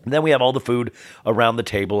 And then we have all the food around the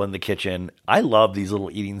table in the kitchen. I love these little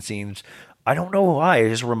eating scenes. I don't know why. It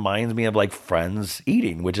just reminds me of like Friends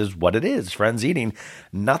eating, which is what it is. Friends eating.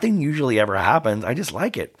 Nothing usually ever happens. I just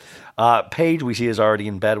like it. Paige, we see, is already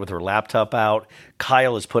in bed with her laptop out.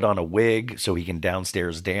 Kyle has put on a wig so he can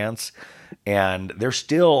downstairs dance. And they're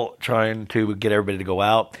still trying to get everybody to go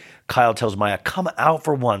out. Kyle tells Maya, come out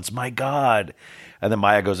for once, my God. And then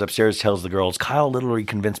Maya goes upstairs, tells the girls, Kyle literally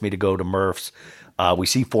convinced me to go to Murph's. We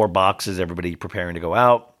see 4 boxes, everybody preparing to go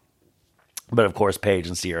out. But of course, Paige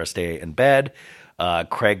and Sierra stay in bed.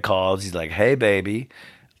 Craig calls. He's like, hey, baby.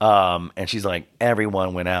 And she's like,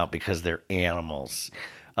 everyone went out because they're animals.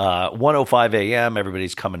 1:05 a.m.,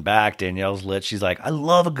 everybody's coming back. Danielle's lit. She's like, I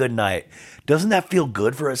love a good night. Doesn't that feel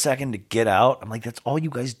good for a second to get out? I'm like, that's all you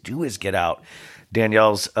guys do is get out.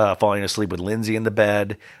 Danielle's falling asleep with Lindsay in the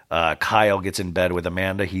bed. Kyle gets in bed with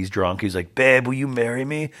Amanda. He's drunk. He's like, babe, will you marry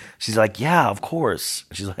me? She's like, yeah, of course.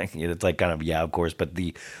 She's like, it's like kind of, yeah, of course. But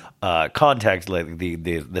the context, like the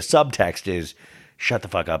subtext is, shut the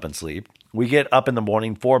fuck up and sleep. We get up in the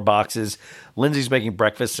morning, 4 boxes. Lindsay's making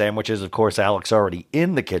breakfast sandwiches. Of course, Alex already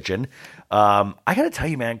in the kitchen. I got to tell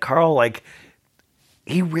you, man, Carl, like,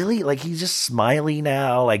 he really, like, he's just smiley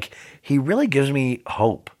now. Like, he really gives me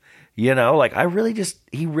hope. You know, like,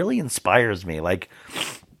 he really inspires me. Like,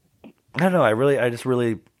 I don't know. I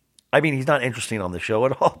mean, he's not interesting on the show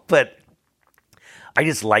at all, but I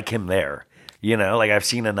just like him there. You know, like, I've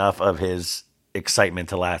seen enough of his excitement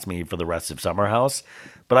to last me for the rest of Summer House.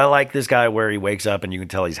 But I like this guy where he wakes up and you can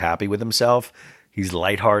tell he's happy with himself. He's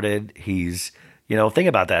lighthearted. He's, think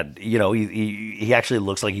about that. He actually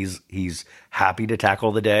looks like he's happy to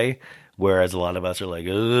tackle the day, whereas a lot of us are like,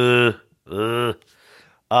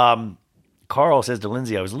 Carl says to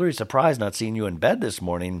Lindsay, I was literally surprised not seeing you in bed this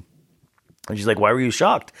morning. And she's like, why were you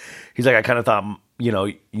shocked? He's like, I kind of thought,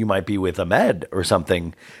 you might be with Ahmed or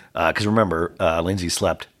something. Because remember, Lindsay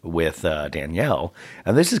slept with Danielle.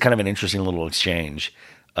 And this is kind of an interesting little exchange.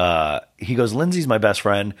 He goes, Lindsay's my best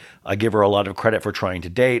friend. I give her a lot of credit for trying to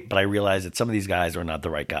date, but I realize that some of these guys are not the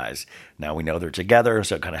right guys. Now we know they're together,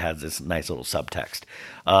 so it kind of has this nice little subtext.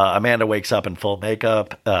 Amanda wakes up in full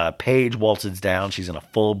makeup. Paige waltzes down. She's in a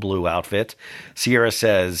full blue outfit. Sierra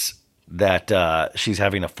says that she's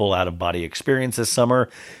having a full out-of-body experience this summer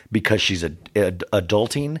because she's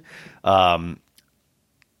adulting.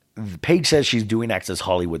 Paige says she's doing Access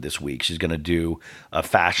Hollywood this week. She's going to do a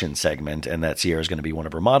fashion segment and that Sierra's going to be one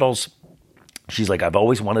of her models. She's like, I've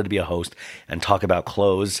always wanted to be a host and talk about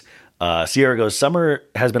clothes. Sierra goes, summer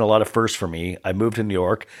has been a lot of firsts for me. I moved to New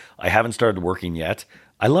York. I haven't started working yet.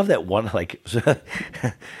 I love that one, like,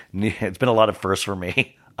 it's been a lot of firsts for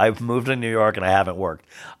me. I've moved to New York and I haven't worked.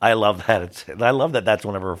 I love that. I love that that's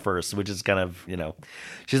one of her firsts, which is kind of,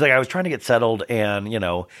 she's like, I was trying to get settled and,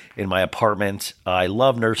 in my apartment, I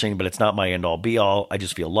love nursing, but it's not my end all be all. I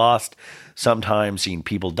just feel lost. Sometimes seeing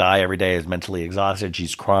people die every day is mentally exhausted.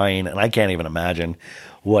 She's crying and I can't even imagine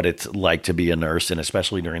what it's like to be a nurse. And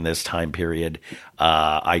especially during this time period,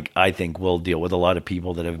 I think we'll deal with a lot of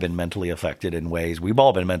people that have been mentally affected in ways. We've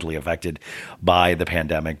all been mentally affected by the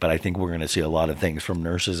pandemic, but I think we're going to see a lot of things from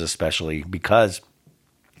nurses, especially because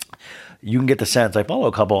you can get the sense, I follow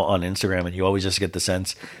a couple on Instagram and you always just get the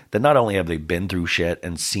sense that not only have they been through shit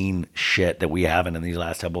and seen shit that we haven't in these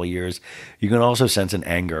last couple of years, you can also sense an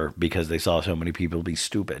anger because they saw so many people be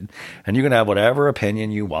stupid. And you can have whatever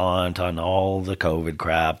opinion you want on all the COVID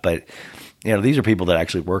crap, but these are people that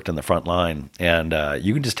actually worked on the front line and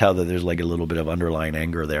you can just tell that there's like a little bit of underlying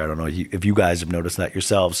anger there. I don't know if you guys have noticed that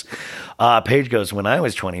yourselves. Paige goes, when I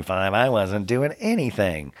was 25, I wasn't doing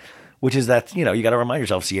anything. Which is that, you got to remind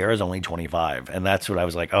yourself, Sierra's only 25. And that's what I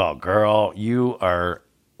was like, oh, girl, you are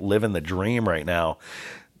living the dream right now.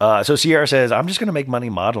 So Sierra says, I'm just going to make money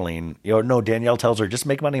modeling. No, Danielle tells her, just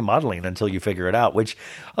make money modeling until you figure it out, which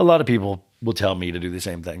a lot of people will tell me to do the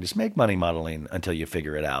same thing. Just make money modeling until you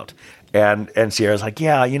figure it out. And Sierra's like,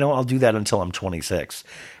 yeah, I'll do that until I'm 26.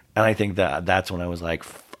 And I think that's when I was like,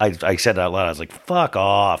 I said it out loud. I was like, fuck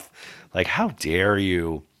off. Like, how dare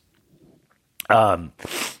you?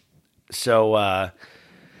 So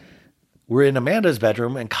we're in Amanda's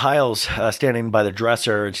bedroom, and Kyle's standing by the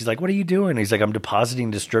dresser, and she's like, what are you doing? He's like, I'm depositing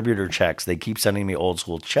distributor checks. They keep sending me old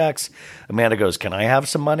school checks. Amanda goes, can I have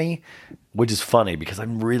some money? Which is funny because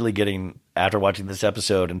I'm really getting, after watching this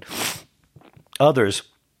episode and others,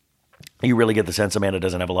 you really get the sense Amanda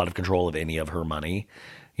doesn't have a lot of control of any of her money.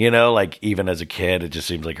 Like even as a kid, it just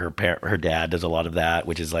seems like her dad does a lot of that,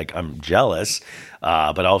 which is like, I'm jealous.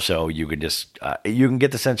 But also you can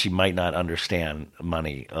get the sense she might not understand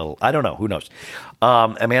money. I don't know. Who knows?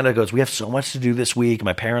 Amanda goes, we have so much to do this week.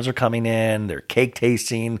 My parents are coming in. They're cake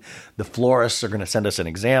tasting. The florists are going to send us an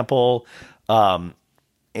example. And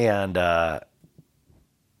Amanda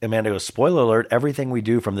goes, spoiler alert, everything we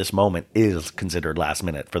do from this moment is considered last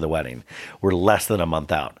minute for the wedding. We're less than a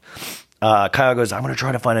month out. Kyle goes, I'm going to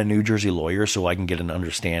try to find a New Jersey lawyer so I can get an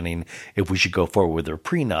understanding if we should go forward with their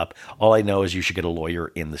prenup. All I know is you should get a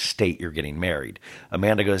lawyer in the state you're getting married.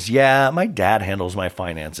 Amanda goes, yeah, my dad handles my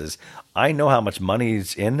finances. I know how much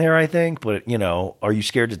money's in there, I think, but, are you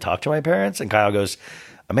scared to talk to my parents? And Kyle goes,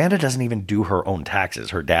 Amanda doesn't even do her own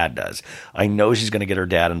taxes. Her dad does. I know she's going to get her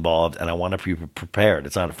dad involved, and I want to be prepared.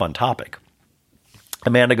 It's not a fun topic.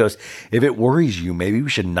 Amanda goes, if it worries you, maybe we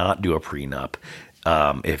should not do a prenup.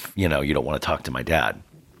 If you don't want to talk to my dad.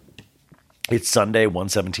 It's Sunday,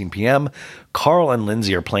 1:17 p.m. Carl and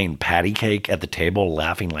Lindsay are playing patty cake at the table,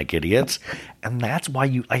 laughing like idiots. And that's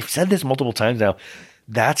why I've said this multiple times now.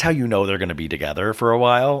 That's how you know they're going to be together for a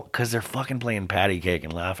while, because they're fucking playing patty cake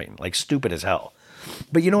and laughing like stupid as hell.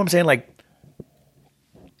 But you know what I'm saying? Like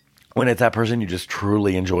when it's that person you just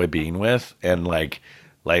truly enjoy being with, and like,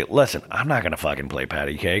 listen, I'm not going to fucking play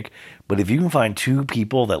patty cake, but if you can find two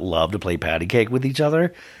people that love to play patty cake with each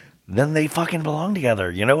other, then they fucking belong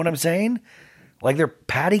together. You know what I'm saying? Like, they're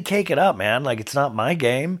patty cake it up, man. Like, it's not my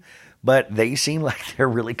game, but they seem like they're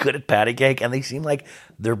really good at patty cake, and they seem like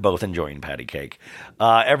they're both enjoying patty cake.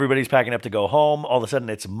 Everybody's packing up to go home. All of a sudden,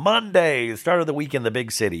 it's Monday, the start of the week in the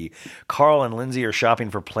big city. Carl and Lindsay are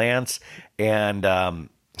shopping for plants, and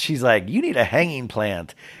she's like, you need a hanging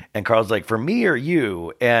plant. And Carl's like, for me or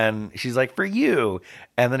you? And she's like, for you.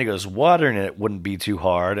 And then he goes, watering it wouldn't be too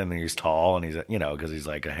hard. And then he's tall, and he's, because he's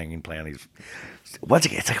like a hanging plant. It's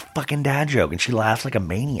like a fucking dad joke. And she laughs like a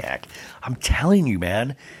maniac. I'm telling you,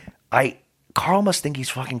 man. Carl must think he's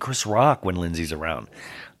fucking Chris Rock when Lindsay's around.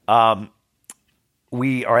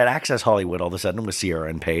 We are at Access Hollywood all of a sudden with Sierra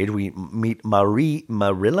and Paige. We meet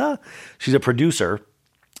Marilla. She's a producer.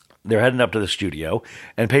 They're heading up to the studio,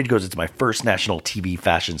 and Paige goes, it's my first national TV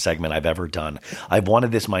fashion segment I've ever done. I've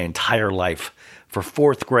wanted this my entire life. For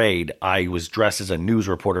fourth grade, I was dressed as a news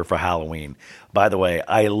reporter for Halloween. By the way,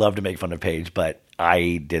 I love to make fun of Paige, but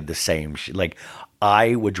I did the same.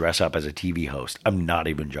 I would dress up as a TV host. I'm not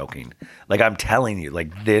even joking. Like, I'm telling you,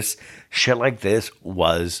 like, this shit like this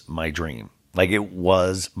was my dream. Like, it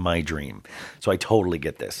was my dream. So I totally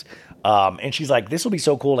get this. And she's like, this will be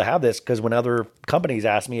so cool to have this, because when other companies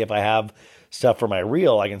ask me if I have stuff for my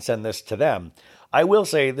reel, I can send this to them. I will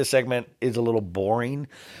say this segment is a little boring,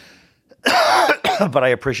 but I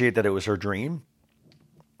appreciate that it was her dream.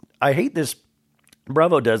 I hate this.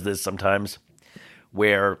 Bravo does this sometimes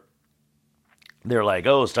where they're like,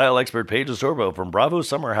 oh, style expert Paige Sorbo from Bravo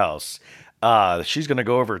Summer House. She's going to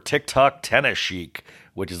go over TikTok tennis chic,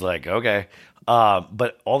 which is like, okay.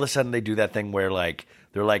 But all of a sudden they do that thing where like,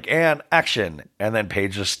 they're like, and action. And then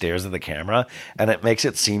Paige just stares at the camera, and it makes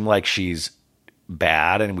it seem like she's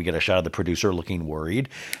bad. And we get a shot of the producer looking worried.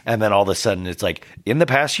 And then all of a sudden it's like, in the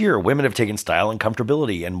past year, women have taken style and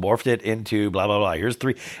comfortability and morphed it into blah, blah, blah. Here's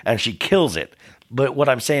 3. And she kills it. But what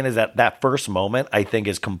I'm saying is that first moment, I think,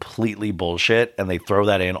 is completely bullshit. And they throw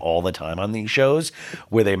that in all the time on these shows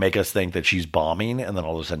where they make us think that she's bombing, and then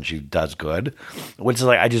all of a sudden she does good. Which is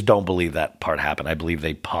like, I just don't believe that part happened. I believe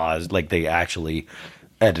they paused, like they actually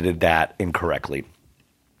edited that incorrectly.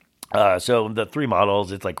 So the 3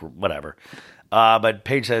 models, it's like, whatever. But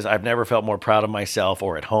Paige says, I've never felt more proud of myself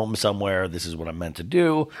or at home somewhere. This is what I'm meant to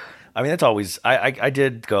do. I mean, that's always, I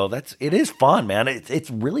did go, it is fun, man.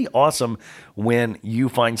 It's really awesome when you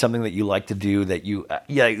find something that you like to do that you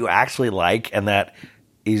actually like, and that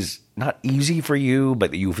is not easy for you,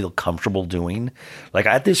 but that you feel comfortable doing. Like,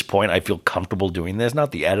 at this point, I feel comfortable doing this,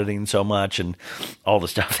 not the editing so much and all the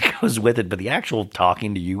stuff that goes with it, but the actual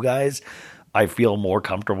talking to you guys, I feel more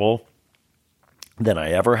comfortable than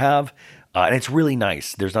I ever have. And it's really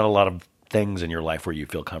nice. There's not a lot of things in your life where you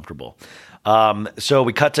feel comfortable. So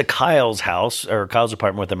we cut to Kyle's house, or Kyle's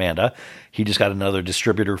apartment with Amanda. He just got another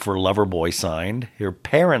distributor for Loverboy signed. Her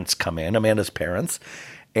parents come in, Amanda's parents,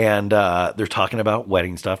 and they're talking about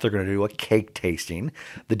wedding stuff. They're going to do a cake tasting.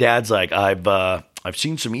 The dad's like, I've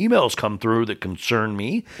seen some emails come through that concern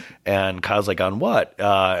me. And Kyle's like, on what?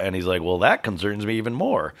 And he's like, well, that concerns me even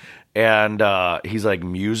more. And he's like,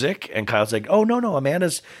 music? And Kyle's like, oh, no,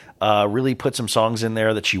 Amanda's really put some songs in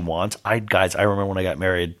there that she wants. Guys, I remember when I got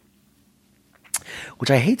married, which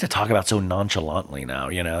I hate to talk about so nonchalantly now,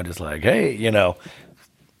 just like, hey,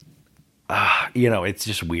 it's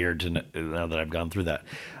just weird to now that I've gone through that.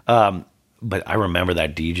 But I remember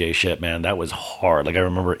that DJ shit, man. That was hard. Like, I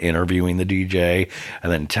remember interviewing the DJ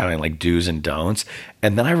and then telling like do's and don'ts.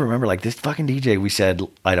 And then I remember like this fucking DJ, we said,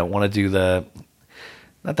 I don't want to do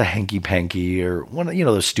not the hanky panky or one of,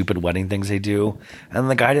 those stupid wedding things they do. And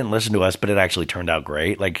the guy didn't listen to us, but it actually turned out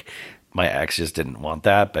great. Like, my ex just didn't want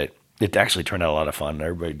that, but it actually turned out a lot of fun.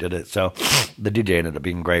 Everybody did it. So the DJ ended up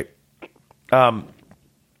being great. Because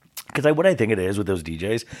what I think it is with those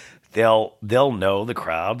DJs, they'll know the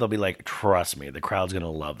crowd. They'll be like, trust me, the crowd's going to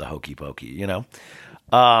love the hokey pokey,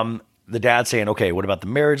 The dad's saying, okay, what about the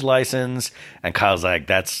marriage license? And Kyle's like,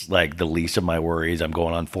 that's like the least of my worries. I'm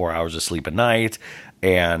going on 4 hours of sleep a night.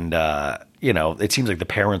 And, it seems like the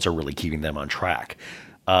parents are really keeping them on track.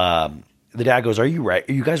 The dad goes, are you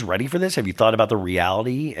guys ready for this? Have you thought about the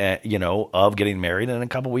reality, of getting married in a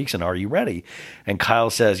couple weeks? And are you ready? And Kyle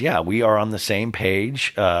says, yeah, we are on the same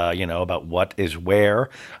page, about what is where.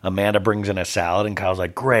 Amanda brings in a salad and Kyle's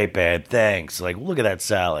like, great, babe, thanks. Like, look at that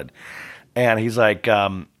salad. And he's like,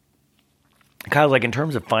 Kyle's like, in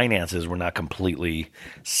terms of finances, we're not completely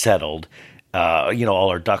settled. All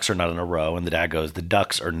our ducks are not in a row. And the dad goes, the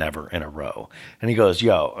ducks are never in a row. And he goes,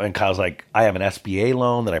 and Kyle's like, I have an SBA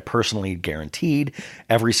loan that I personally guaranteed.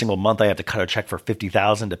 Every single month I have to cut a check for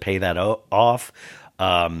 $50,000 to pay that off.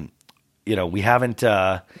 We haven't,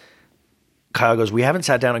 Kyle goes, we haven't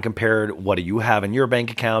sat down and compared what do you have in your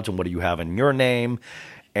bank account and what do you have in your name.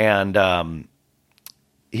 And,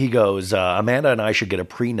 he goes, Amanda and I should get a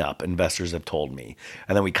prenup, investors have told me.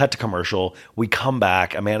 And then we cut to commercial. We come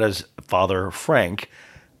back. Amanda's father, Frank,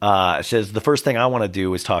 says, the first thing I want to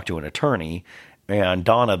do is talk to an attorney. And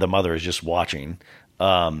Donna, the mother, is just watching.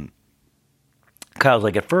 Kyle's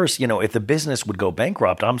like, at first, if the business would go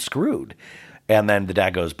bankrupt, I'm screwed. And then the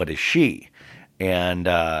dad goes, but is she? And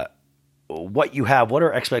what you have, what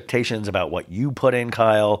are expectations about what you put in,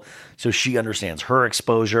 Kyle? So she understands her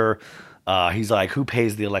exposure. He's like, who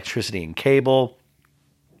pays the electricity and cable?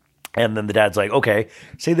 And then the dad's like, okay,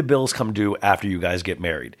 say the bills come due after you guys get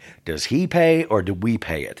married. Does he pay or do we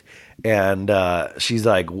pay it? And she's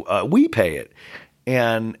like, we pay it.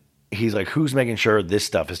 And he's like, who's making sure this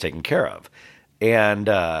stuff is taken care of? And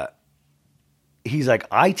he's like,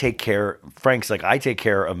 Frank's like, I take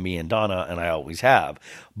care of me and Donna, and I always have.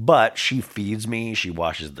 But she feeds me, she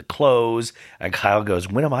washes the clothes. And Kyle goes,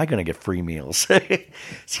 when am I going to get free meals?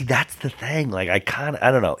 See, that's the thing. Like, I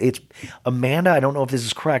don't know. It's Amanda, I don't know if this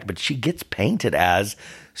is correct, but she gets painted as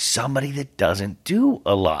somebody that doesn't do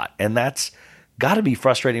a lot. And that's got to be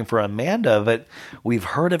frustrating for Amanda, but we've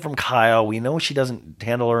heard it from Kyle. We know she doesn't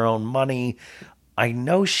handle her own money. I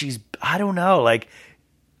know I don't know, like,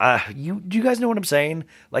 do you guys know what I'm saying?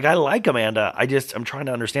 Like, I like Amanda. I'm trying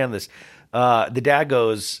to understand this. The dad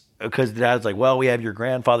goes, because the dad's like, well, we have your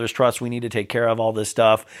grandfather's trust. We need to take care of all this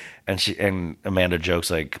stuff. And Amanda jokes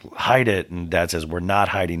like, hide it. And dad says, we're not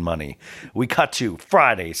hiding money. We cut to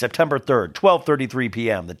Friday, September 3rd, 12:33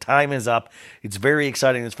 p.m. The time is up. It's very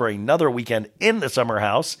exciting. It's for another weekend in the summer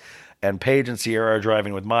house. And Paige and Sierra are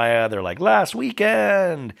driving with Maya. They're like, last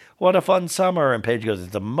weekend, what a fun summer. And Paige goes,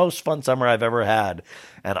 it's the most fun summer I've ever had.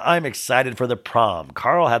 And I'm excited for the prom.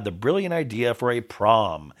 Carl had the brilliant idea for a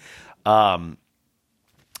prom. And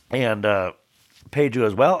Paige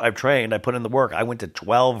goes, well, I've trained. I put in the work. I went to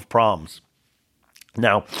 12 proms.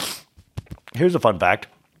 Now, here's a fun fact.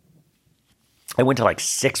 I went to like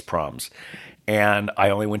 6 proms. And I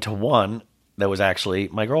only went to one that was actually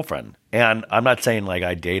my girlfriend. And I'm not saying like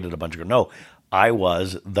I dated a bunch of girls. No, I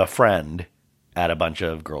was the friend at a bunch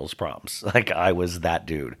of girls' proms. Like, I was that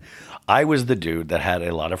dude. I was the dude that had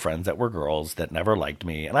a lot of friends that were girls that never liked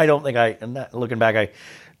me. And I don't think looking back, I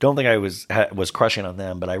don't think I was crushing on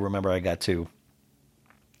them, but I remember I got to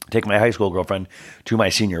take my high school girlfriend to my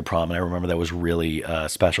senior prom. And I remember that was really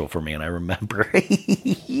special for me. And I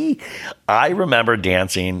remember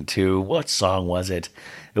dancing to, what song was it?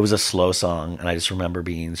 It was a slow song. And I just remember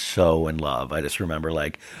being so in love. I just remember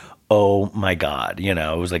like, oh my God,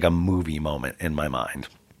 it was like a movie moment in my mind.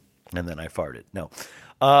 And then I farted. No.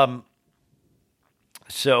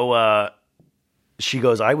 So she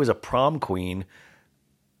goes, I was a prom queen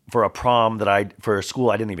for a school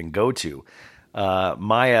I didn't even go to.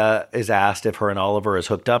 Maya is asked if her and Oliver is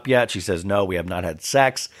hooked up yet. She says, no, we have not had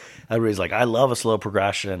sex. Everybody's like, I love a slow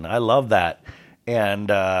progression. I love that.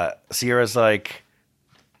 And Sierra's like,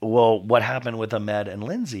 well, what happened with Ahmed and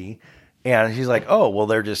Lindsay? And she's like, oh, well,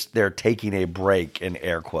 they're taking a break, in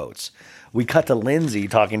air quotes. We cut to Lindsay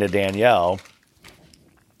talking to Danielle.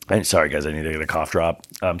 And sorry, guys, I need to get a cough drop.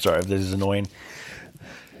 I'm sorry if this is annoying.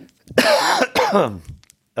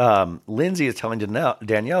 Lindsay is telling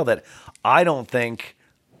Danielle that I don't think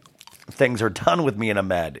things are done with me and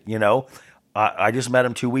Ahmed. You know, I just met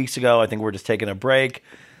him 2 weeks ago. I think we're just taking a break.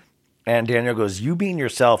 And Danielle goes, you being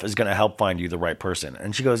yourself is going to help find you the right person.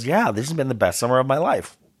 And she goes, yeah, this has been the best summer of my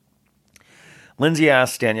life. Lindsay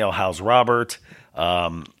asks Danielle, how's Robert?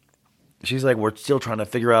 She's like, we're still trying to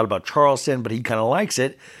figure out about Charleston, but he kind of likes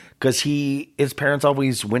it because his parents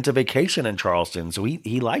always went to vacation in Charleston, so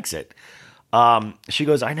he likes it. She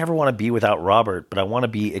goes, I never want to be without Robert, but I want to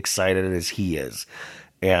be excited as he is.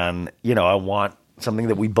 And, you know, I want something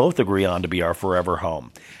that we both agree on to be our forever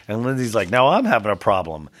home. And Lindsay's like, now I'm having a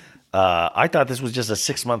problem. I thought this was just a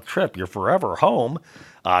 6-month trip. You're forever home.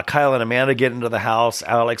 Kyle and Amanda get into the house.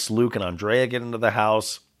 Alex, Luke, and Andrea get into the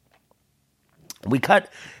house. We cut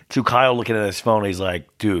to Kyle looking at his phone. He's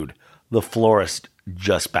like, dude, the florist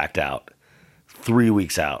just backed out 3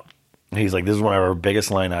 weeks out. He's like, this is one of our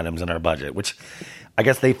biggest line items in our budget, which I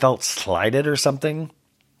guess they felt slighted or something.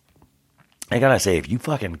 I gotta say, if you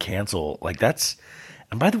fucking cancel, like that's,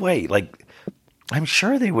 and by the way, like, I'm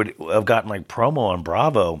sure they would have gotten like promo on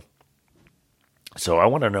Bravo. So I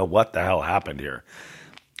want to know what the hell happened here.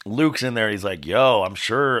 Luke's in there. He's like, yo, I'm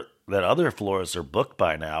sure that other florists are booked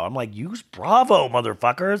by now. I'm like, use Bravo,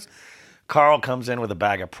 motherfuckers. Carl comes in with a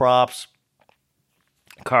bag of props.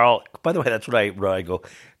 Carl, by the way, that's what I go.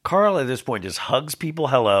 Carl at this point just hugs people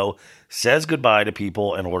hello, says goodbye to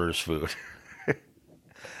people, and orders food.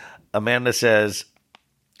 Amanda says,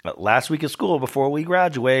 last week of school before we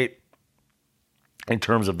graduate, in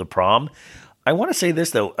terms of the prom, I want to say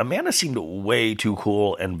this, though. Amanda seemed way too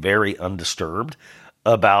cool and very undisturbed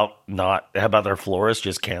about their florist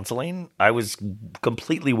just canceling. I was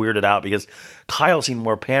completely weirded out because Kyle seemed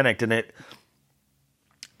more panicked, and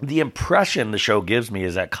the impression the show gives me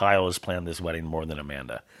is that Kyle has planned this wedding more than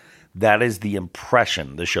Amanda. That is the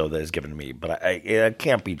impression the show that has given me, but it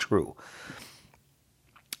can't be true.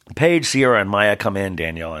 Paige, Sierra, and Maya come in.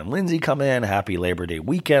 Danielle and Lindsay come in. Happy Labor Day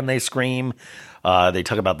weekend, they scream. They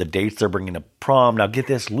talk about the dates they're bringing to prom. Now, get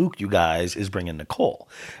this, Luke, you guys, is bringing Nicole.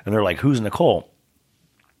 And they're like, who's Nicole?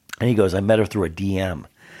 And he goes, I met her through a DM.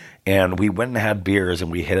 And we went and had beers,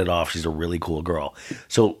 and we hit it off. She's a really cool girl.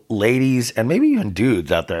 So, ladies, and maybe even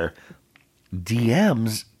dudes out there,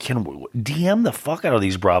 DMs can DM the fuck out of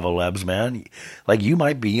these Bravo Lebs, man. Like, you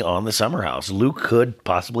might be on the summer house. Luke could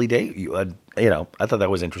possibly date you. I thought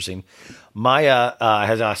that was interesting. Maya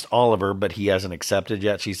has asked Oliver, but he hasn't accepted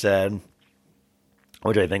yet, she said,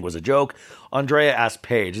 which I think was a joke. Andrea asked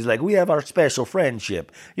Paige, he's like, we have our special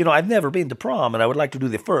friendship. I've never been to prom, and I would like to do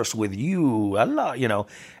the first with you.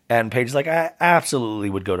 And Paige's like, I absolutely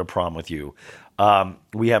would go to prom with you.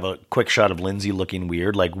 We have a quick shot of Lindsay looking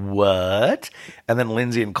weird, like, what? And then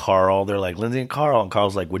Lindsay and Carl, they're like, Lindsay and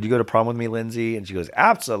Carl's like, would you go to prom with me, Lindsay? And she goes,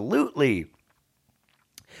 absolutely.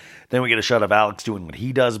 Then we get a shot of Alex doing what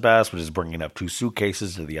he does best, which is bringing up 2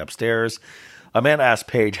 suitcases to the upstairs. Amanda asked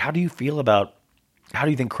Paige, how do you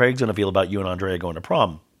think Craig's going to feel about you and Andrea going to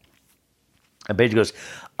prom? And Paige goes,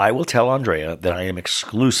 I will tell Andrea that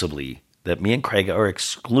me and Craig are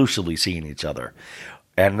exclusively seeing each other.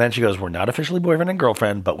 And then she goes, we're not officially boyfriend and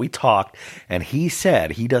girlfriend, but we talked, and he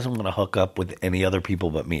said he doesn't want to hook up with any other people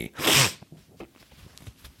but me.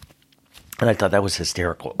 And I thought that was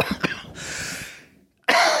hysterical.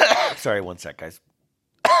 Sorry, one sec, guys.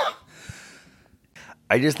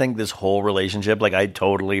 I just think this whole relationship, like, I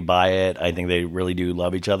totally buy it. I think they really do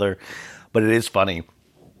love each other. But it is funny.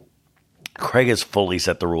 Craig has fully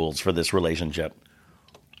set the rules for this relationship.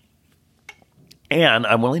 And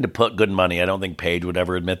I'm willing to put good money. I don't think Paige would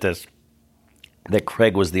ever admit this, that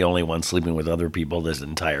Craig was the only one sleeping with other people this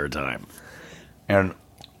entire time. And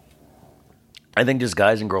I think just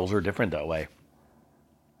guys and girls are different that way.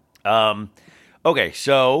 Okay,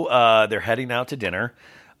 so they're heading out to dinner.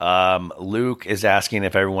 Luke is asking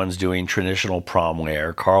if everyone's doing traditional prom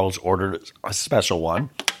wear. Carl's ordered a special one.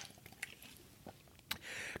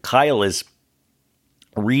 Kyle is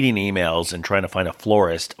reading emails and trying to find a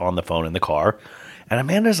florist on the phone in the car. And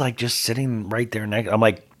Amanda's like just sitting right there next. I'm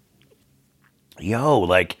like, yo,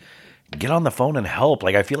 like, get on the phone and help.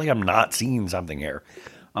 Like, I feel like I'm not seeing something here.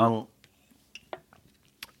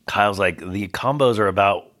 Kyle's like, the combos are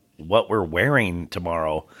about what we're wearing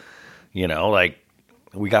tomorrow. You know, like,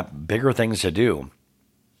 we got bigger things to do.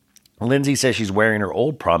 Lindsay says she's wearing her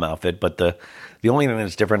old prom outfit, but the only thing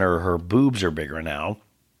that's different are her boobs are bigger now.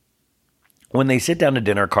 When they sit down to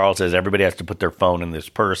dinner, Carl says everybody has to put their phone in this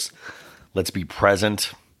purse. Let's be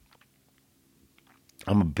present.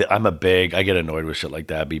 I get annoyed with shit like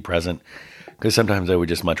that. Be present. Because sometimes I would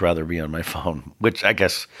just much rather be on my phone, which I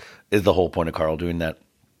guess is the whole point of Carl doing that.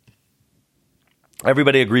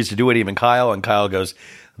 Everybody agrees to do it, even Kyle. And Kyle goes,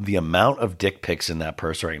 the amount of dick pics in that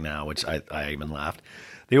purse right now, which I even laughed.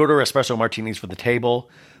 They order espresso martinis for the table.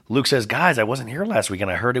 Luke says, guys, I wasn't here last week, and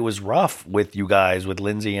I heard it was rough with you guys, with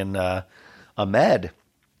Lindsay and Ahmed.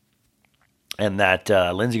 And that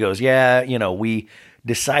Lindsay goes, yeah, you know, we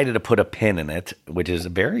decided to put a pin in it, which is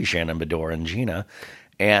very Shannon Bedore and Gina.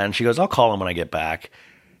 And she goes, I'll call him when I get back.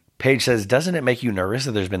 Paige says, doesn't it make you nervous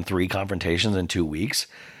that there's been 3 confrontations in 2 weeks?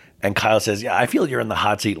 And Kyle says, yeah, I feel you're in the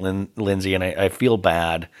hot seat, Lindsay, and I feel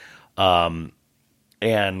bad. And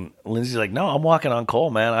Lindsay's like, no, I'm walking on coal,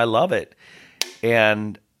 man. I love it.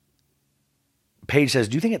 And Paige says,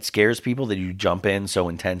 do you think it scares people that you jump in so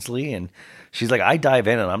intensely? And she's like, I dive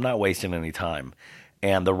in and I'm not wasting any time.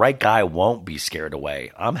 And the right guy won't be scared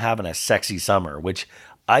away. I'm having a sexy summer, which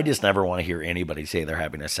I just never want to hear anybody say they're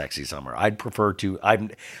having a sexy summer. I'd prefer to.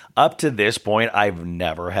 Up to this point, I've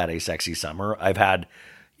never had a sexy summer. I've had,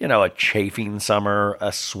 you know, a chafing summer,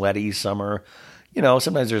 a sweaty summer. You know,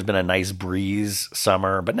 sometimes there's been a nice breeze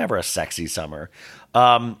summer, but never a sexy summer.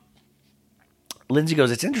 Lindsay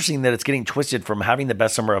goes, it's interesting that it's getting twisted from having the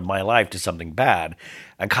best summer of my life to something bad.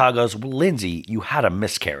 And Kyle goes, well, Lindsay, you had a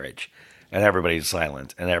miscarriage. And everybody's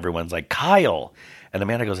silent. And everyone's like, Kyle. And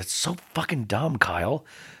Amanda goes, it's so fucking dumb, Kyle.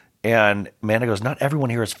 And Amanda goes, not everyone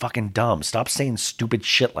here is fucking dumb. Stop saying stupid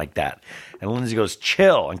shit like that. And Lindsay goes,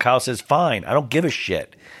 chill. And Kyle says, fine, I don't give a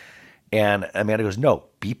shit. And Amanda goes, no,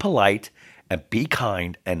 be polite and be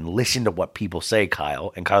kind and listen to what people say,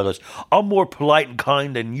 Kyle. And Kyle goes, I'm more polite and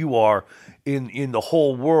kind than you are in the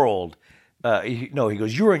whole world. He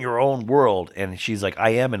goes, you're in your own world. And she's like, I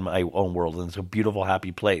am in my own world, and it's a beautiful,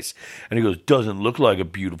 happy place. And he goes, doesn't look like a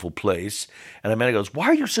beautiful place. And Amanda goes, why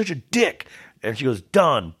are you such a dick? And she goes,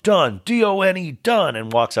 done, D-O-N-E, done,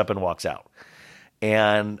 and walks up and walks out.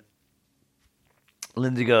 And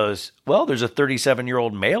Lindsay goes, well, there's a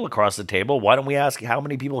 37-year-old male across the table. Why don't we ask how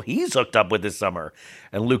many people he's hooked up with this summer?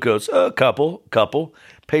 And Luke goes, a couple.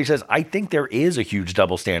 Paige says, I think there is a huge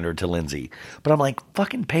double standard to Lindsay. But I'm like,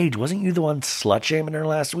 fucking Paige, wasn't you the one slut-shaming her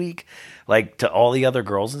last week? Like, to all the other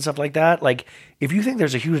girls and stuff like that? Like, if you think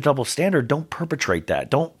there's a huge double standard, don't perpetrate that.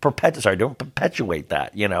 Don't perpetuate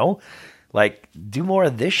that, you know? Like, do more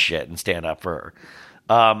of this shit and stand up for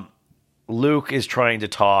her. Luke is trying to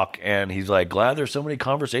talk, and he's like, glad there's so many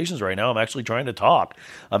conversations right now. I'm actually trying to talk.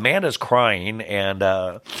 Amanda's crying,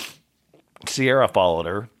 and Sierra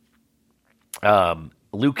followed her.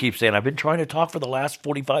 Luke keeps saying, I've been trying to talk for the last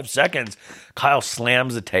 45 seconds. Kyle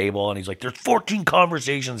slams the table, and he's like, there's 14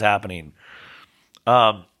 conversations happening.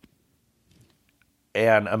 And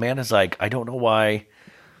Amanda's like, I don't know why.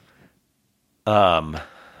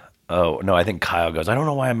 Oh, no, I think Kyle goes, I don't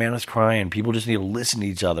know why Amanda's crying. People just need to listen to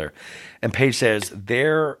each other. And Paige says,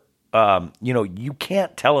 you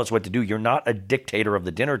can't tell us what to do. You're not a dictator of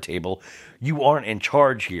the dinner table. You aren't in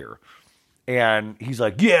charge here. And he's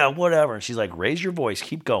like, yeah, whatever. And she's like, raise your voice,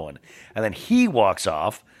 keep going. And then he walks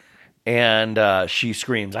off, and she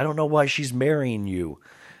screams, I don't know why she's marrying you.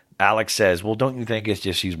 Alex says, well, don't you think it's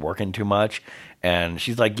just she's working too much? And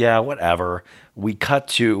she's like, yeah, whatever. We cut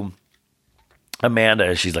to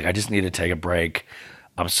Amanda. She's like, I just need to take a break.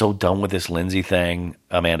 I'm so done with this Lindsay thing.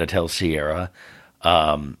 Amanda tells Sierra.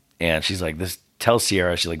 And she's like, tells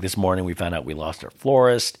Sierra, she's like, this morning we found out we lost our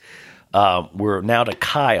florist. We're now to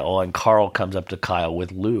Kyle, and Carl comes up to Kyle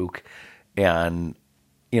with Luke. And,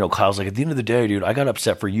 Kyle's like, at the end of the day, dude, I got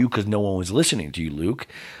upset for you because no one was listening to you, Luke.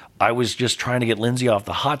 I was just trying to get Lindsay off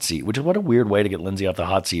the hot seat, which is what a weird way to get Lindsay off the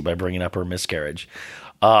hot seat by bringing up her miscarriage.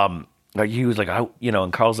 He was like,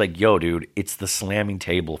 and Carl's like, yo, dude, it's the slamming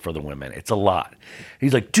table for the women. It's a lot.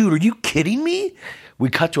 He's like, dude, are you kidding me? We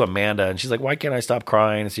cut to Amanda, and she's like, why can't I stop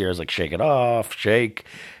crying? And Sierra's like, shake it off, shake.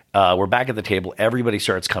 We're back at the table. Everybody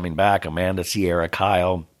starts coming back. Amanda, Sierra,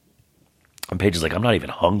 Kyle. And Paige is like, I'm not even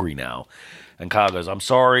hungry now. And Kyle goes, I'm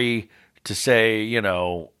sorry to say,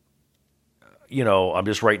 I'm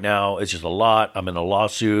just right now, it's just a lot. I'm in a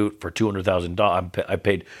lawsuit for $200,000. I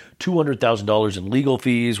paid $200,000 in legal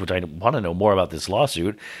fees, which I want to know more about this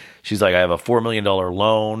lawsuit. She's like, I have a $4 million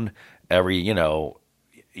loan.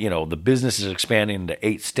 the business is expanding into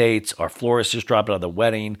 8 states. Our florist just dropped out of the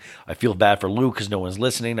wedding. I feel bad for Luke because no one's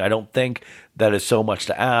listening. I don't think that is so much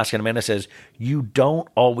to ask. And Amanda says, you don't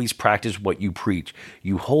always practice what you preach.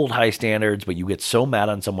 You hold high standards, but you get so mad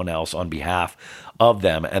on someone else on behalf of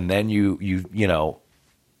them. And then you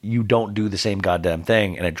don't do the same goddamn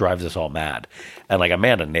thing, and it drives us all mad. And like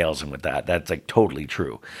Amanda nails him with that. That's like totally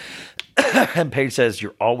true. And Paige says,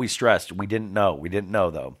 you're always stressed. We didn't know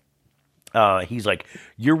though. He's like,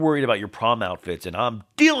 you're worried about your prom outfits, and I'm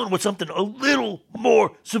dealing with something a little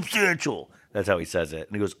more substantial. That's how he says it.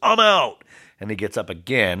 And he goes, I'm out. And he gets up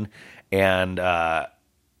again, and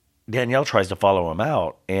Danielle tries to follow him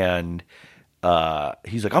out, and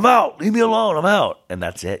he's like, I'm out. Leave me alone. I'm out. And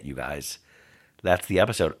that's it, you guys. That's the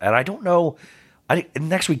episode. And I don't know.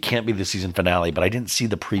 Next week can't be the season finale, but I didn't see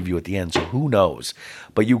the preview at the end, so who knows?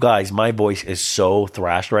 But you guys, my voice is so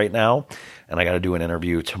thrashed right now, and I got to do an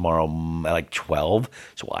interview tomorrow at like 12,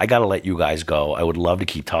 so I got to let you guys go. I would love to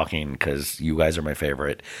keep talking because you guys are my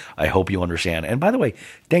favorite. I hope you understand. And by the way,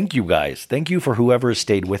 thank you guys. Thank you for whoever has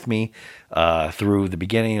stayed with me through the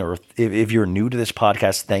beginning, or if you're new to this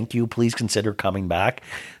podcast, thank you. Please consider coming back.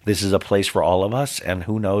 This is a place for all of us, and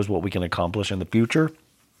who knows what we can accomplish in the future.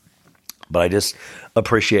 But I just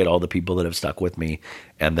appreciate all the people that have stuck with me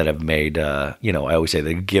and that have made, I always say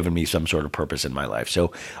they've given me some sort of purpose in my life.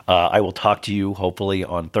 So I will talk to you hopefully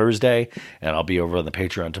on Thursday, and I'll be over on the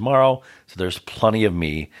Patreon tomorrow. So there's plenty of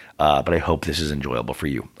me, but I hope this is enjoyable for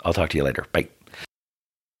you. I'll talk to you later. Bye.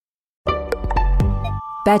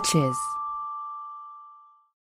 Betches.